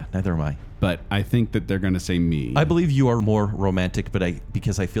 Yeah, neither am I. but I think that they're going to say me. I believe you are more romantic, but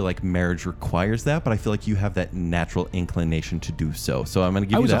because I feel like marriage requires that, but I feel like you have that natural inclination to do so. So I'm going to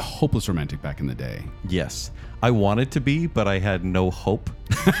give I you was a that. hopeless romantic back in the day. Yes. I wanted to be, but I had no hope.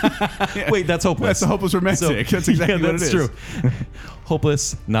 Wait, that's hopeless. That's a hopeless romantic. That's exactly what it is. true.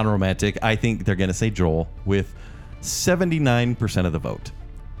 Hopeless, non-romantic. I think they're going to say Joel with 79% of the vote.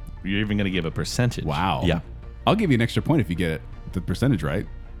 You're even going to give a percentage. Wow. Yeah. I'll give you an extra point if you get it, the percentage right.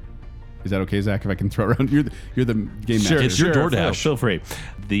 Is that okay, Zach? If I can throw around, you're the game Sure, master. It's your sure, DoorDash. Feel free.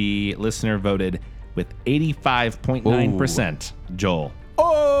 The listener voted with 85.9%. Joel.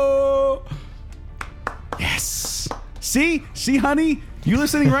 Oh, yes. See, honey, you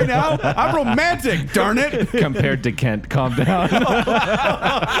listening right now? I'm romantic. Darn it. Compared to Kent. Calm down.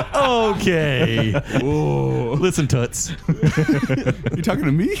 Okay. Listen, Toots. You talking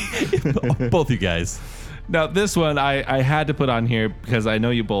to me? Both you guys. Now, this one I had to put on here because I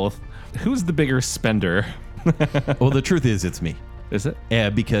know you both. Who's the bigger spender? Well, the truth is, it's me. Is it? Yeah,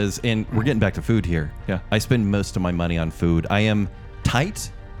 because, and we're getting back to food here. Yeah. I spend most of my money on food. I am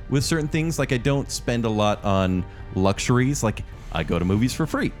tight with certain things. Like, I don't spend a lot on luxuries. Like, I go to movies for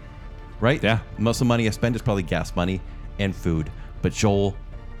free, right? Yeah. Most of the money I spend is probably gas money and food. But Joel,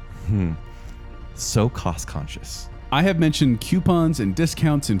 so cost conscious. I have mentioned coupons and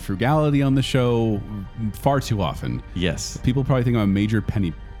discounts and frugality on the show far too often. Yes. People probably think I'm a major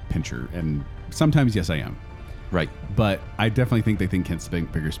penny pincher, and sometimes, yes, I am. Right. But I definitely think they think Kent's the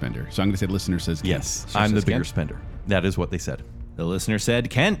bigger spender. So I'm going to say the listener says Kent. Yes. So I'm the says bigger Kent? spender. That is what they said. The listener said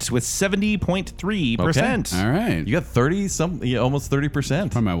Kent with 70.3%. All right. You got 30, almost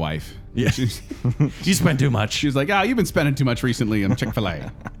 30%. From my wife. Yeah. You spend too much. She was like, you've been spending too much recently on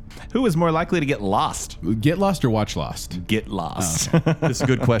Chick-fil-A. Who is more likely to get lost? Get lost or watch Lost? Get lost. This is a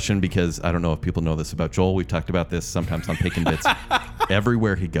good question because I don't know if people know this about Joel. We've talked about this sometimes on Pick and Bits.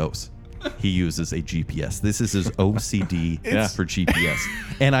 Everywhere he goes, he uses a GPS. This is his OCD for GPS.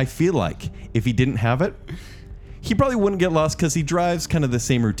 And I feel like if he didn't have it, he probably wouldn't get lost because he drives kind of the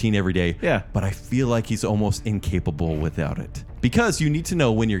same routine every day. Yeah. But I feel like he's almost incapable without it because you need to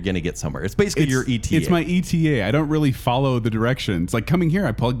know when you're going to get somewhere. It's basically your ETA. It's my ETA. I don't really follow the directions. Like coming here,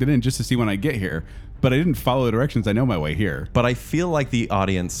 I plugged it in just to see when I get here, but I didn't follow the directions. I know my way here. But I feel like the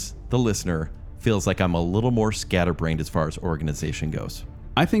audience, the listener, feels like I'm a little more scatterbrained as far as organization goes.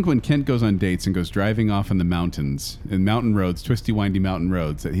 I think when Kent goes on dates and goes driving off in the mountains, in mountain roads, twisty, windy mountain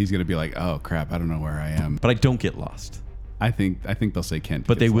roads, that he's going to be like, oh crap, I don't know where I am. But I don't get lost. I think they'll say Kent.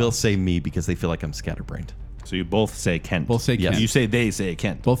 But they gets will lost. say me because they feel like I'm scatterbrained. So you both say Kent. Both say Yes. Kent. You say they say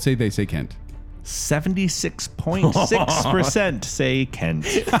Kent. Both say they say Kent. 76.6% say Kent.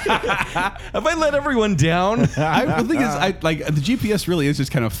 Have I let everyone down? The thing is, I like the GPS really is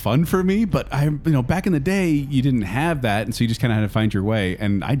just kind of fun for me. But back in the day, you didn't have that, and so you just kind of had to find your way.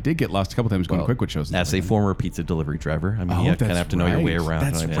 And I did get lost a couple times going quick with shows. and As stuff a like that. former pizza delivery driver, I mean, Oh, you kind of that's have to know your way right. around.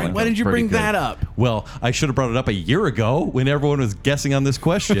 That's and I right. think Why I'm didn't you pretty bring good. that up? Well, I should have brought it up a year ago when everyone was guessing on this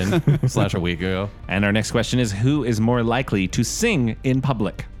question, / a week ago. And our next question is, who is more likely to sing in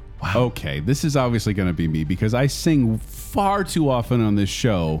public? Okay, this is obviously going to be me because I sing far too often on this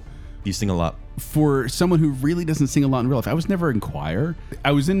show. You sing a lot. For someone who really doesn't sing a lot in real life, I was never in choir.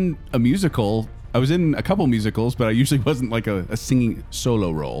 I was in a musical. I was in a couple musicals, but I usually wasn't like a singing solo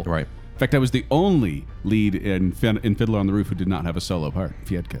role. Right. In fact, I was the only lead in Fiddler on the Roof who did not have a solo part,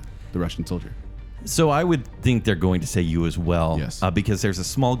 Fietka, the Russian soldier. So I would think they're going to say you as well. Yes. Because there's a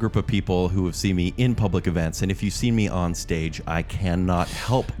small group of people who have seen me in public events. And if you've seen me on stage, I cannot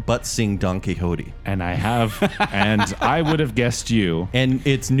help but sing Don Quixote. And I have, and I would have guessed you. And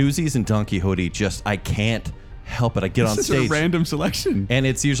it's Newsies and Don Quixote. I can't help it. I get on This stage. is a random selection. And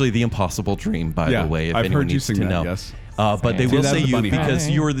it's usually The Impossible Dream, by Yeah, the way, if I've anyone heard you needs sing to that, know. yes. But they Do will that say with the you bunny because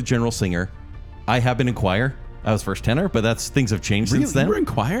hop. you are the general singer. I have been in choir. I was first tenor, but things have changed Really? since then. You were in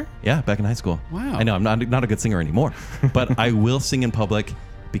choir? Yeah, back in high school. Wow. I know I'm not a good singer anymore, but I will sing in public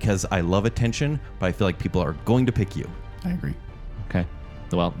because I love attention. But I feel like people are going to pick you. I agree. Okay.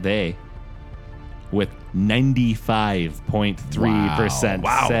 Well, they, with 95.3%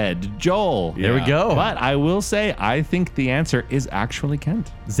 Wow. said Joel. There we go. But I will say, I think the answer is actually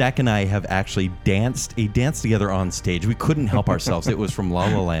Kent. Zach and I have actually danced a dance together on stage. We couldn't help ourselves. It was from La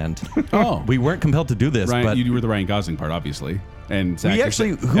La Land. Oh. We weren't compelled to do this, Ryan, but you were the Ryan Gosling part, obviously. And Zach, We you're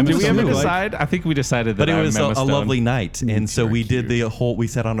actually- saying- who Emma did Did we Stone. ever Stone, like- decide? I think we decided that but it I'm was Emma a Stone. lovely night, and so very we did the whole. We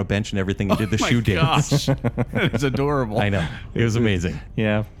sat on a bench and everything. We did the shoe dance. It's adorable. I know, it was amazing.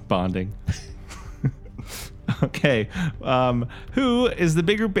 Yeah, bonding. Okay. Who is the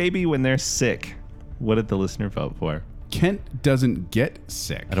bigger baby when they're sick? What did the listener vote for? Kent doesn't get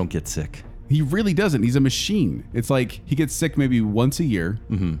sick. I don't get sick. He really doesn't. He's a machine. It's like he gets sick maybe once a year,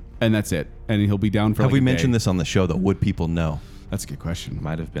 and that's it. And he'll be down for Have like we a mentioned day. this on the show though? Would people know? That's a good question.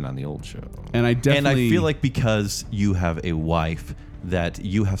 Might have been on the old show. And I definitely. And I feel like because you have a wife, that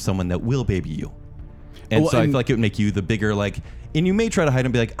you have someone that will baby you. And Well, so I and- feel like it would make you the bigger, like, and you may try to hide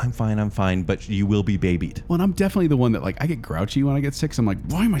and be like, I'm fine, but you will be babied. Well, and I'm definitely the one that like I get grouchy when I get sick. So I'm like,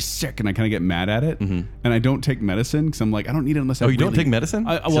 why am I sick? And I kind of get mad at it. And I don't take medicine because I'm like, I don't need it unless I. Oh, you don't really- take medicine?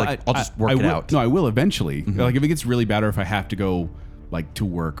 I, It's well, like, I'll just work I it will- out. No, I will eventually. Like if it gets really bad or if I have to go like to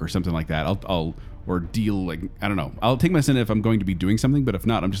work or something like that, I'll or deal like I don't know. I'll take medicine if I'm going to be doing something, but if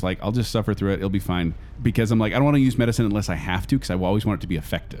not, I'm just like I'll just suffer through it. It'll be fine because I'm like I don't want to use medicine unless I have to because I always want it to be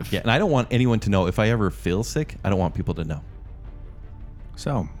effective. Yeah, and I don't want anyone to know. If I ever feel sick, I don't want people to know.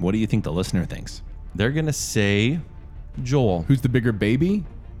 So, what do you think the listener thinks? They're going to say Joel. Who's the bigger baby?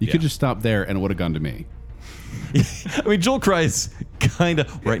 You Yeah. could just stop there and it would have gone to me. I mean, Joel cries kind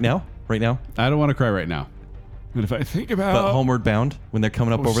of right now. I I don't want to cry right now. And if I think about But Homeward Bound, when they're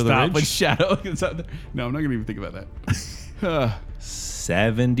coming up over the stop ridge. with shadow. It's out there. No, I'm not gonna even think about that.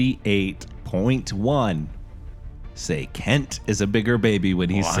 78.1 say Kent is a bigger baby when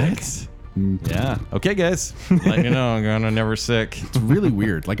he's sick. Yeah. Okay, guys. Let you know, I'm gonna never sick. It's really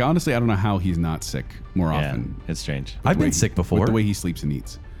weird. Like honestly, I don't know how he's not sick more Yeah, often. it's strange. I've The way been sick before. With the way he sleeps and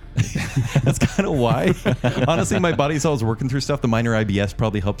eats. That's kind of why. Honestly, my body's always working through stuff. The minor IBS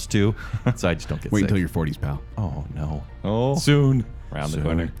probably helps too. So I just don't get Wait sick. until your 40s, pal. Oh, no. Oh, Soon. around the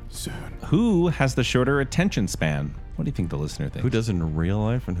corner. Soon. Who has the shorter attention span? What do you think the listener thinks? Who does in real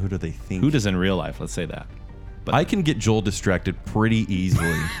life and who do they think? Who does in real life? Let's say that. I can get Joel distracted pretty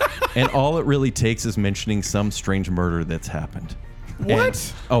easily. And all it really takes is mentioning some strange murder that's happened.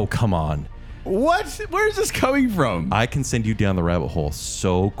 What? Oh, come on. What? Where's this coming from? I can send you down the rabbit hole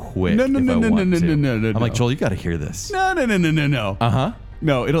so quick. No, no, if no, I no, want no, to. no, no, no, I'm like, no. Joel, you got to hear this. No. Uh-huh.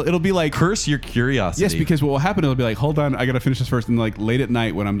 No, it'll be like Curse your curiosity. yes, because what will happen? It'll be like, hold on, I gotta finish this first, and like late at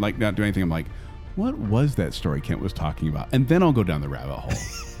night when I'm like not doing anything, I'm like, what was that story Kent was talking about? And then I'll go down the rabbit hole.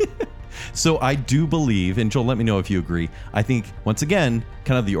 So I do believe, and Joel, let me know if you agree. I think, once again,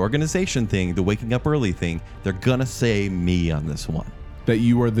 kind of the organization thing, the waking up early thing, they're going to say me on this one. That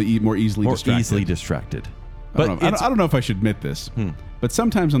you are the more easily Or distracted. easily distracted. I But don't know. it's- I don't know if I should admit this, but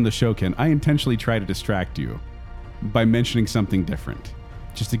sometimes on the show, Ken, I intentionally try to distract you by mentioning something different,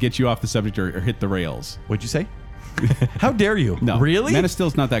 just to get you off the subject or hit the rails. What'd you say? How dare you? No, Really? Man of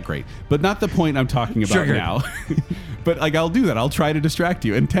Steel's not that great, but not the point I'm talking about Sure. now. But like I'll do that. I'll try to distract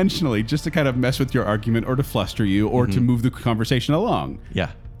you intentionally, just to kind of mess with your argument or to fluster you or to move the conversation along.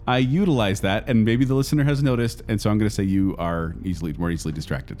 Yeah. I utilize that, and maybe the listener has noticed, and so I'm going to say you are more easily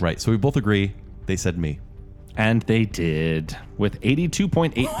distracted. Right. So we both agree. They said me. And they did with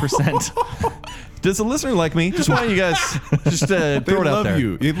 82.8%. Does a listener like me? Just want you guys just They throw it out love there.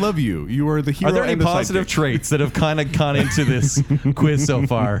 you. They love you. You are the hero. Are there any and the positive sidekick. traits that have kind of gone into this quiz so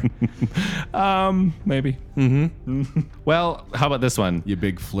far? Maybe. Mm-hmm. Well, how about this one? You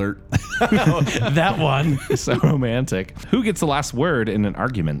big flirt. That one. So romantic. Who gets the last word in an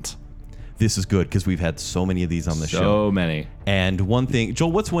argument? This is good because we've had so many of these on the show. So many. And one thing,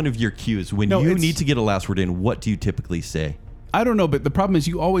 Joel, what's one of your cues when No, you it's- need to get a last word in? What do you typically say? I don't know, but the problem is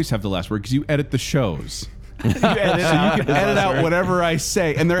you always have the last word because you edit the shows. So you can edit out whatever I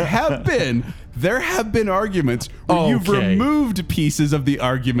say. And there have been arguments where you've Okay. removed pieces of the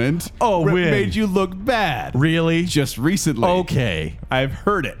argument Oh, where it when? made you look bad. Really? Just recently. Okay. I've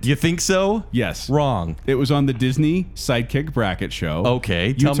heard it. You think so? Yes. Wrong. It was on the Disney Sidekick Bracket Show.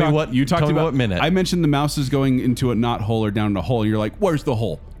 Okay, tell me what- you talked tell me about. what minute. I mentioned the mouse is going into a knot hole or down a hole, and you're like, "Where's the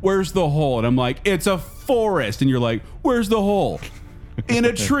hole? Where's the hole?" And I'm like, "It's a forest," and you're like, "Where's the hole?" In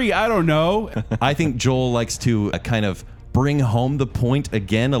a tree. I don't know. I think Joel likes to kind of bring home the point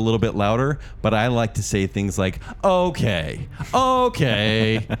again a little bit louder, but I like to say things like, okay.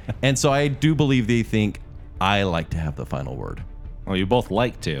 And so I do believe they think I like to have the final word. Well, you both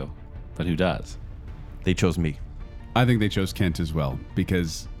like to, but who does? They chose me. I think they chose Kent as well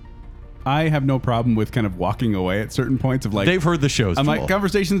because I have no problem with kind of walking away at certain points of like, They've heard the shows. I'm Joel. like,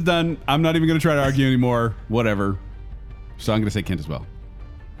 conversation's done. I'm not even going to try to argue anymore. Whatever. So I'm going to say Kent as well.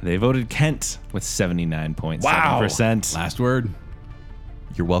 They voted Kent with 79.7%. Last word.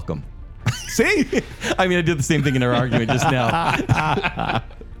 You're welcome. See? I mean, I did the same thing in our argument just now.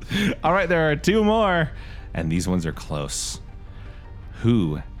 All right, there are two more, and these ones are close.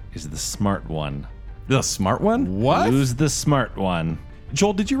 Who is the smart one? The smart one? What? Who's the smart one?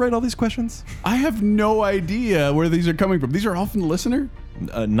 Joel, did you write all these questions? I have no idea where these are coming from. These are all from the listener?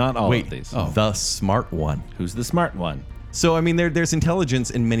 Not all Wait. of these. The smart one. Who's the smart one? So, I mean, there's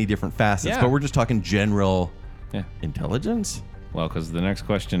intelligence in many different facets, Yeah. but we're just talking general Yeah. intelligence. Well, because the next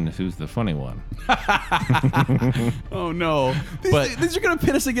question is who's the funny one? Oh, no. But- These are going to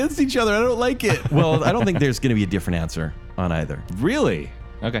pit us against each other. I don't like it. Well, I don't think there's going to be a different answer on either. Really?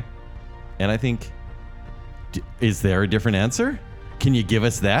 Okay. And I think, is there a different answer? Can you give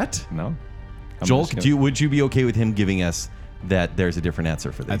us that? No. I'm Joel, just gonna- would you be okay with him giving us that there's a different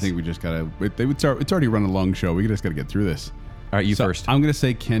answer for this? I think we just got to. It's already run a long show. We just got to get through this. All right, you So first. I'm going to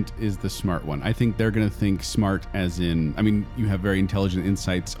say Kent is the smart one. I think they're going to think smart as in, I mean, you have very intelligent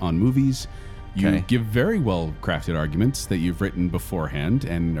insights on movies. You Okay. give very well crafted arguments that you've written beforehand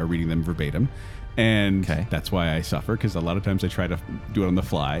and are reading them verbatim. And Okay. that's why I suffer, because a lot of times I try to do it on the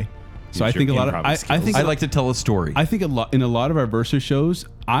fly. So Use I think a your lot of improv I skills. think I like to tell a story. I think in a lot of our Versa shows,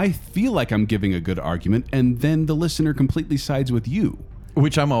 I feel like I'm giving a good argument, and then the listener completely sides with you.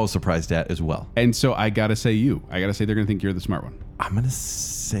 which I'm always surprised at as well. And so I gotta say you. I gotta say they're gonna think you're the smart one. I'm going to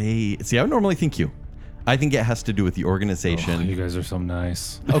say, see, I would normally think you. I think it has to do with the organization. You guys are so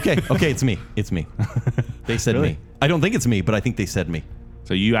nice. Okay, it's me. It's me. They said Really? me. I don't think it's me, but I think they said me.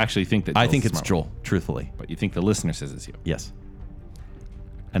 So you actually think that I Joel's think the it's smart Joel, one, truthfully. but you think the listener says it's you. Yes.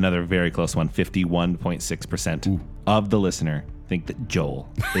 Another very close one, 51.6% of the listener think that Joel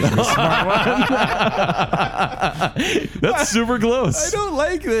is the smart one. That's super close. I don't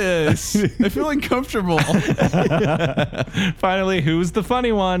like this. I feel uncomfortable. Finally, who's the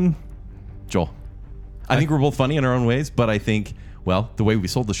funny one? Joel. I think we're both funny in our own ways, but I think, well, the way we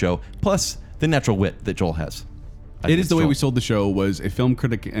sold the show, plus the natural wit that Joel has. It is the way we sold the show was a film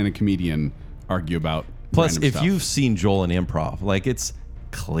critic and a comedian argue about Plus, random if stuff. you've seen Joel in improv, like it's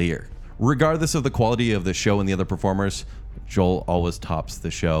clear. Regardless of the quality of the show and the other performers, Joel always tops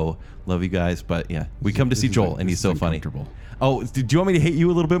the show. Love you guys, but yeah, we come to see Joel and he's so funny. uncomfortable. Oh, do you want me to hate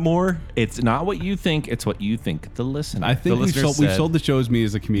you a little bit more? It's not what you think, it's what you think the listener. I think The we've listeners sold said- the show as me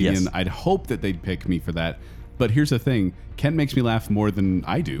as a comedian. Yes. I'd hope that they'd pick me for that. But here's the thing: Kent makes me laugh more than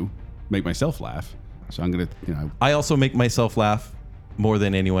I do. Make myself laugh. So I'm gonna, I also make myself laugh more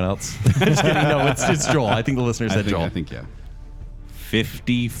than anyone else. Just kidding. No, it's Joel. I think the listener said Joel. I think yeah,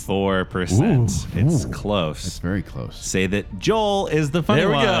 54%. It's close. it's very close. Say that Joel is the funny There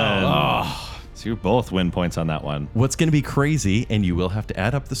we one. go. Oh, so you both win points on that one. What's going to be crazy, and you will have to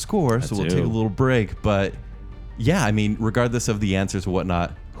add up the score, so we'll do. take a little break. But yeah, I mean, regardless of the answers and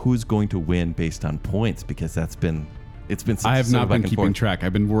whatnot, who's going to win based on points? Because it's been such I have so not back been and keeping forth. track.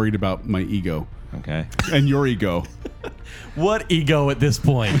 I've been worried about my ego Okay. and your ego. What ego at this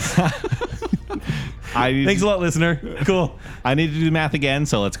point? Thanks a lot, listener. Cool. I need to do math again,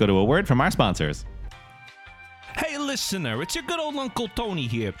 so let's go to a word from our sponsors. Hey, listener, it's your good old Uncle Tony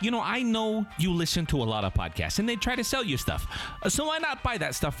here. You know, I know you listen to a lot of podcasts, and they try to sell you stuff. So why not buy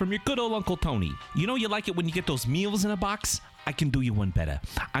that stuff from your good old Uncle Tony? You know you like it when you get those meals in a box? I can do you one better.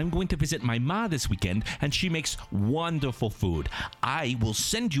 I'm going to visit my ma this weekend, and she makes wonderful food. I will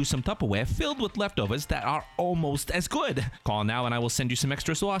send you some Tupperware filled with leftovers that are almost as good. Call now, and I will send you some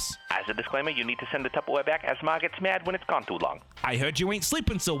extra sauce. As a disclaimer, you need to send the Tupperware back as Ma gets mad when it's gone too long. I heard you ain't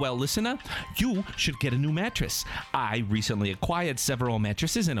sleeping so well, listener. You should get a new mattress. I recently acquired several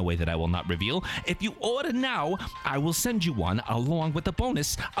mattresses in a way that I will not reveal. If you order now, I will send you one along with the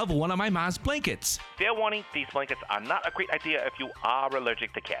bonus of one of my ma's blankets. Fair warning, these blankets are not a great idea if you are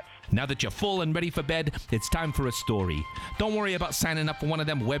allergic to cats. Now that you're full and ready for bed, it's time for a story. Don't worry about signing up for one of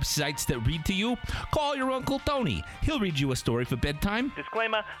them websites that read to you. Call your Uncle Tony. He'll read you a story for bedtime.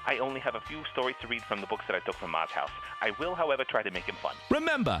 Disclaimer, I only have a few stories to read from the books that I took from Ma's house. I will, however, try to make him fun.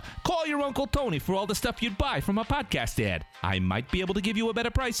 Remember, call your Uncle Tony for all the stuff you'd buy from a podcast ad. I might be able to give you a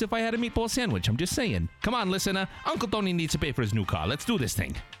better price if I had a meatball sandwich. I'm just saying. Come on, listener. Uncle Tony needs to pay for his new car. Let's do this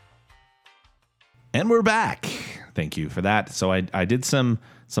thing. And we're back. Thank you for that. So I did some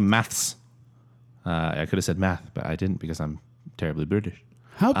maths. I could have said math, but I didn't because I'm terribly British.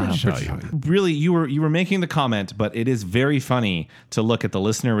 How British are you? Really, you were making the comment, but it is very funny to look at the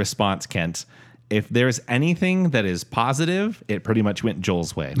listener response, Kent, if there's anything that is positive, it pretty much went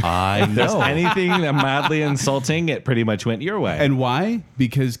Joel's way. I There's know. anything that madly insulting, it pretty much went your way. And why?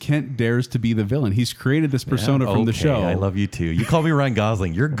 Because Kent dares to be the villain. He's created this persona from the Okay, show. I love you too. You call me Ryan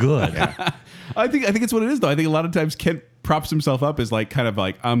Gosling. You're good. I think it's what it is, though. I think a lot of times Kent props himself up as kind of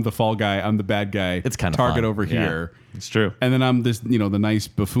like I'm the fall guy, I'm the bad guy. It's kind of target fun. over here. It's true. And then I'm this, the nice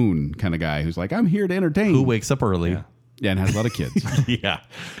buffoon kind of guy who's like, I'm here to entertain. Who wakes up early? Yeah, and has a lot of kids. Yeah.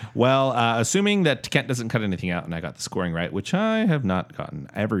 Well, assuming that Kent doesn't cut anything out and I got the scoring right, which I have not gotten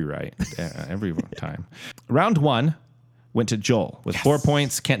every time. Round 1 went to Joel with 4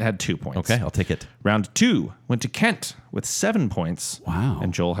 points. Kent had 2 points. Okay, I'll take it. Round 2 went to Kent with 7 points. Wow.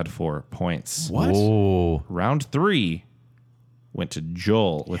 And Joel had 4 points. What? Oh, Round 3 went to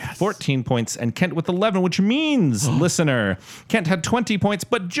Joel with 14 points and Kent with 11, which means, listener, Kent had 20 points,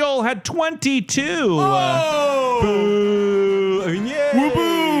 but Joel had 22. You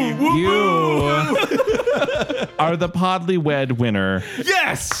are the Podly Wed winner.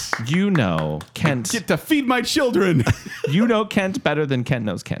 Yes! Kent. Get to feed my children. You know Kent better than Kent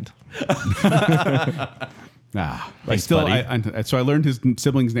knows Kent. Thanks, so I learned his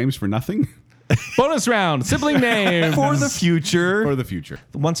siblings' names for nothing. Bonus round, sibling names. for the future. For the future.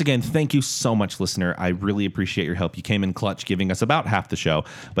 Once again, thank you so much, listener. I really appreciate your help. You came in clutch, giving us about half the show.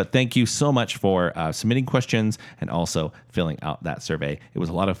 But thank you so much for submitting questions and also filling out that survey. It was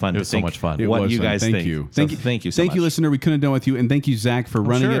a lot of fun. It was so much fun. What It was you fun. guys Thank think. you. So Thank you. Thank you so Thank much. you, listener. We couldn't have done it with you. And thank you, Zach, for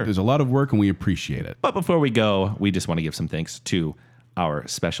running sure. it. There's a lot of work and we appreciate it. But before we go, we just want to give some thanks to our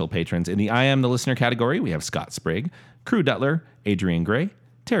special patrons. In the I Am the Listener category, we have Scott Sprigg, Crew Dutler, Adrian Gray,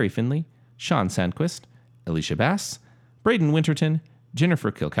 Terry Finley, Sean Sandquist, Alicia Bass, Braden Winterton,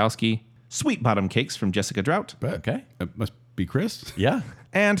 Jennifer Kilkowski, Sweet Bottom Cakes from Jessica Drought, Okay. It must be Chris. Yeah.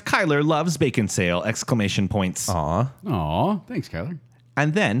 and Kyler Loves Bacon Sale! Points. Aw. Aw, thanks, Kyler.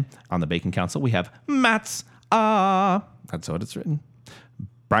 And then on the Bacon Council, we have Matt's that's what it's written.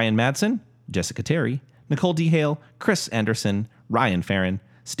 Brian Madsen, Jessica Terry, Nicole D. Hale, Chris Anderson, Ryan Farron,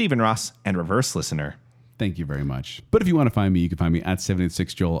 Stephen Ross, and Reverse Listener. Thank you very much. But if you want to find me, you can find me at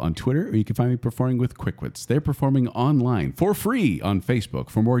 786Joel on Twitter, or you can find me performing with Quickwits. They're performing online for free on Facebook.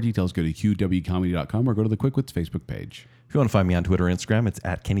 For more details, go to qwcomedy.com or go to the Quickwits Facebook page. If you want to find me on Twitter or Instagram, it's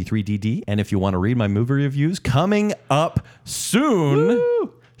at Kenny3DD. And if you want to read my movie reviews coming up soon,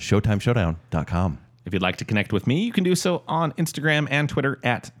 ShowtimeShowdown.com. If you'd like to connect with me, you can do so on Instagram and Twitter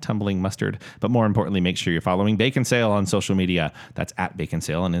at Tumbling Mustard. But more importantly, make sure you're following Bacon Sale on social media. That's at Bacon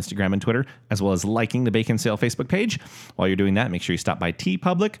Sale on Instagram and Twitter, as well as liking the Bacon Sale Facebook page. While you're doing that, make sure you stop by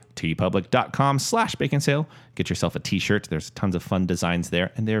TeePublic, tpublic.com/Bacon Sale. Get yourself a t-shirt. There's tons of fun designs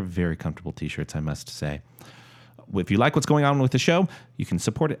there, and they're very comfortable t-shirts, I must say. If you like what's going on with the show, you can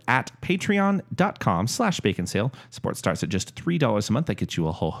support it at patreon.com/Bacon Sale. Support starts at just $3 a month. That gets you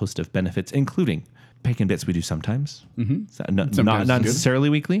a whole host of benefits, including bacon bits we do sometimes. So, not Sometimes it's good. necessarily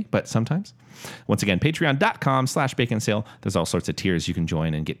weekly, but sometimes. Once again, patreon.com/Bacon Sale. There's all sorts of tiers you can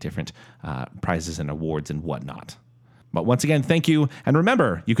join and get different prizes and awards and whatnot. But once again, thank you. And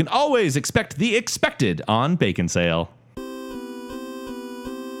remember, you can always expect the expected on Bacon Sale.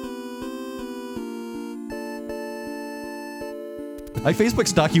 I Facebook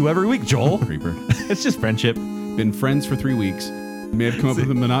stalk you every week, Joel. Creeper. It's just friendship. Been friends for 3 weeks. May have come up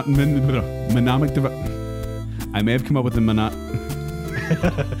with a monomic I may have come up with a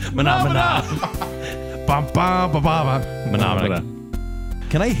Phenomena.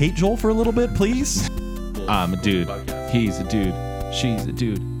 Can I hate Joel for a little bit, please? I'm a dude. He's a dude. She's a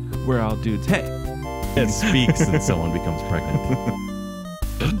dude. We're all dudes. Hey. It speaks and someone becomes pregnant.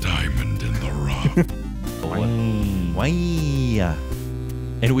 The diamond in the rough. Why?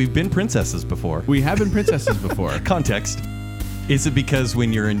 And we've been princesses before. We have been princesses before. Context. Is it because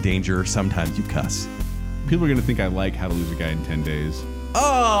when you're in danger, sometimes you cuss? People are going to think I like How to Lose a Guy in 10 Days.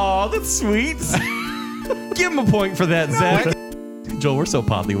 Oh, that's sweet. Give him a point for that, Zach. Joel, we're so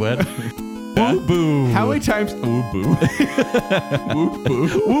podly wed. Woo boo. How many times? Ooh, boo. Woo, boo.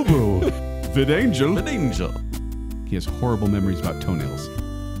 Woo boo. The angel. An angel. He has horrible memories about toenails.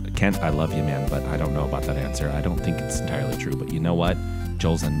 Kent, I love you, man, but I don't know about that answer. I don't think it's entirely true. But you know what?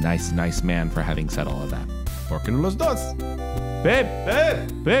 Joel's a nice man for having said all of that. Porque no los dos. Babe.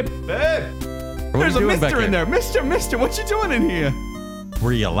 There's a mister in there. Mister, what you doing in here?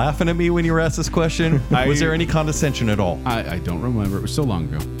 Were you laughing at me when you were asked this question? Was there any condescension at all? I don't remember. It was so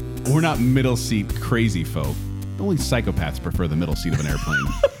long ago. We're not middle seat crazy folk. Only psychopaths prefer the middle seat of an airplane.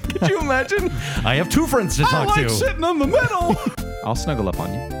 Could you imagine? I have two friends to talk to. sitting in the middle. I'll snuggle up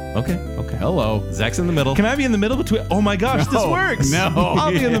on you. Okay. Hello. Zach's in the middle. Can I be in the middle between? Oh my gosh, this No. works. No.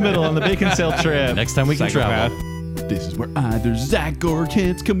 I'll be in the middle on the Bacon Sale trip. Next time we can Psychopath. travel. This is where either Zach or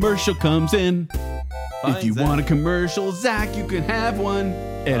Kent's commercial comes in. If you Zach. want a commercial, Zach, you can have one.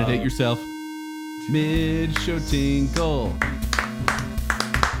 Edit it yourself. Mid-show tinkle.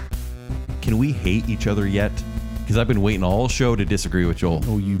 Can we hate each other yet? Because I've been waiting all show to disagree with Joel.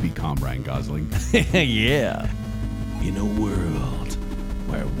 Oh, you be calm, Ryan Gosling. Yeah. In a world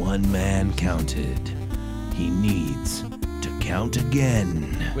where one man counted, he needs to count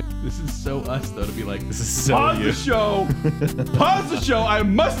again. This is so us, though, to be like, This is so pause you. the show. Pause the show. I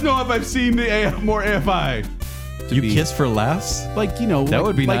must know if I've seen the more AFI. You kiss for laughs? Like, you know. That like-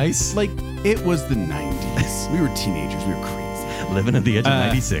 would be like- nice. Like, it was the 90s. We were teenagers. We were crazy. Living at the edge of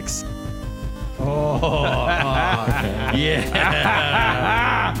 96. I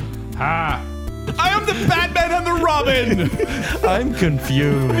am the Batman and the Robin. I'm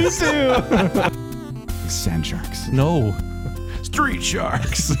confused. Sand sharks. No. Street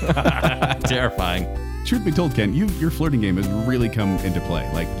sharks. Terrifying. Truth be told, Ken, your flirting game has really come into play.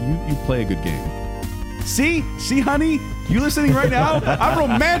 Like, you play a good game. See, honey? You listening right now? I'm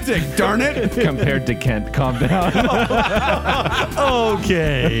romantic, darn it. Compared to Kent, calm down.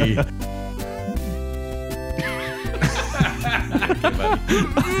 Okay.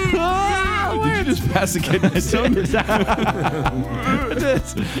 Did you just pass a kidney stone?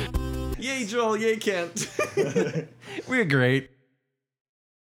 Yay, Joel. Yay, Kent. We're great.